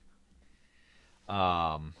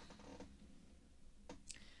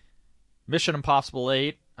 Mission Impossible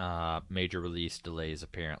 8, major release delays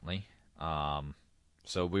apparently.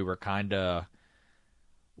 So we were kind of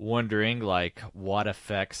wondering like what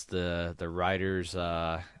effects the writers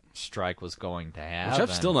strike was going to have. Which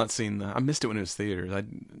I've still not seen. I missed it when it was theaters.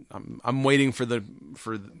 I'm waiting for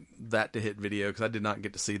that to hit video, because I did not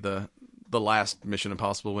get to see the last Mission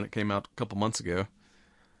Impossible when it came out a couple months ago.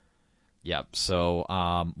 Yep. So,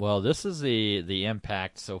 well, this is the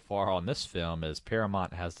impact so far on this film is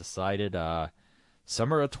Paramount has decided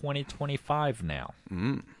summer of 2025 now.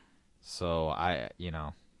 So I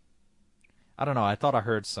don't know. I thought I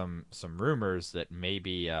heard some rumors that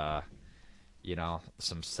maybe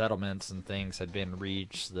some settlements and things had been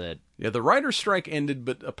reached. That the writer's strike ended,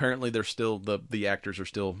 but apparently they're still the actors are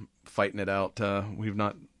still fighting it out. We've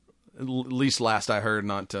not, at least last I heard,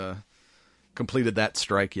 not completed that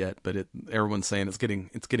strike yet, but everyone's saying it's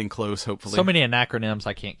getting close, hopefully. So many acronyms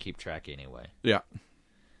I can't keep track anyway. Yeah.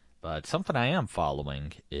 But something I am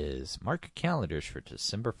following is mark your calendars for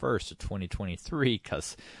December 1st of 2023,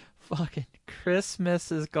 because fucking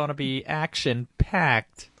Christmas is going to be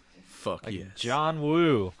action-packed. Fuck yes. John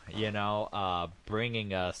Woo,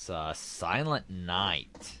 bringing us Silent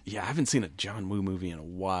Night. Yeah, I haven't seen a John Woo movie in a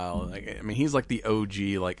while. He's like the OG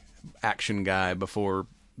action guy before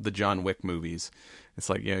the John Wick movies. It's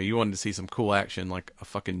like, you wanted to see some cool action, like a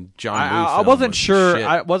fucking John Woo film. I wasn't sure.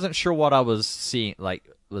 I wasn't sure what I was seeing. Like,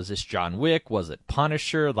 was this John Wick? Was it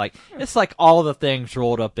Punisher? Like, it's like all the things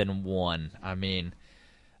rolled up in one. I mean,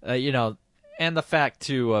 and the fact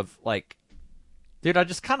too of like, dude, I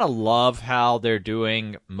just kind of love how they're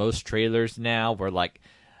doing most trailers now, where like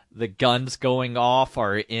the guns going off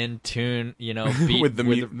are in tune, beat with the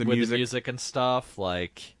music and stuff.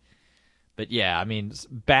 Like, but yeah, I mean,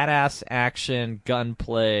 badass action,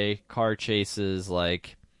 gunplay, car chases,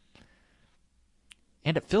 like,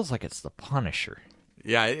 and it feels like it's the Punisher.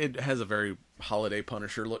 Yeah, it has a very holiday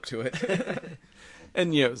Punisher look to it.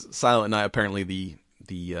 And Silent Night, apparently the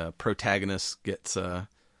protagonist gets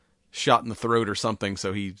shot in the throat or something,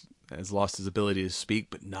 so he has lost his ability to speak,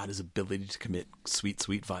 but not his ability to commit sweet,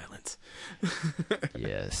 sweet violence.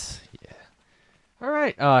 Yes, yeah. All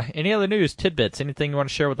right, any other news, tidbits, anything you want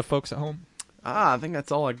to share with the folks at home? I think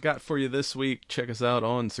that's all I got for you this week. Check us out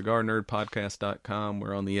on cigarnerdpodcast.com.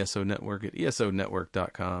 We're on the ESO Network at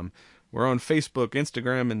esonetwork.com. We're on Facebook,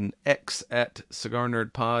 Instagram, and X at Cigar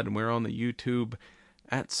Nerd Pod, and we're on the YouTube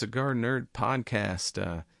at Cigar Nerd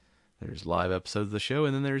Podcast. There's live episodes of the show,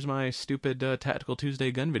 and then there's my stupid Tactical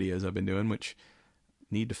Tuesday gun videos I've been doing, which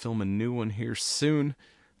need to film a new one here soon.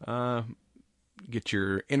 Get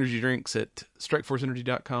your energy drinks at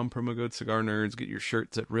strikeforceenergy.com, promo code Cigar Nerds. Get your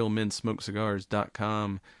shirts at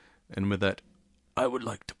realmensmokecigars.com. And with that, I would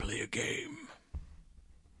like to play a game.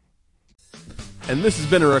 And this has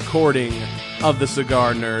been a recording of the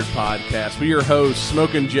Cigar Nerd Podcast with your hosts,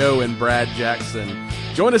 Smokin' Joe and Brad Jackson.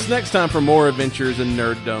 Join us next time for more adventures in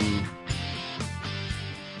nerddom.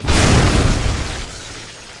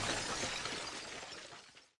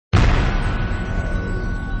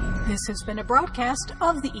 This has been a broadcast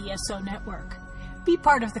of the ESO Network. Be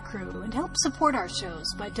part of the crew and help support our shows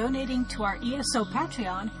by donating to our ESO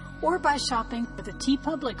Patreon or by shopping for the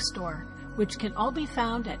TeePublic store, which can all be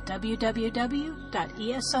found at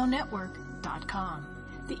www.esonetwork.com.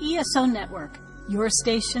 The ESO Network, your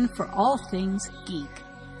station for all things geek.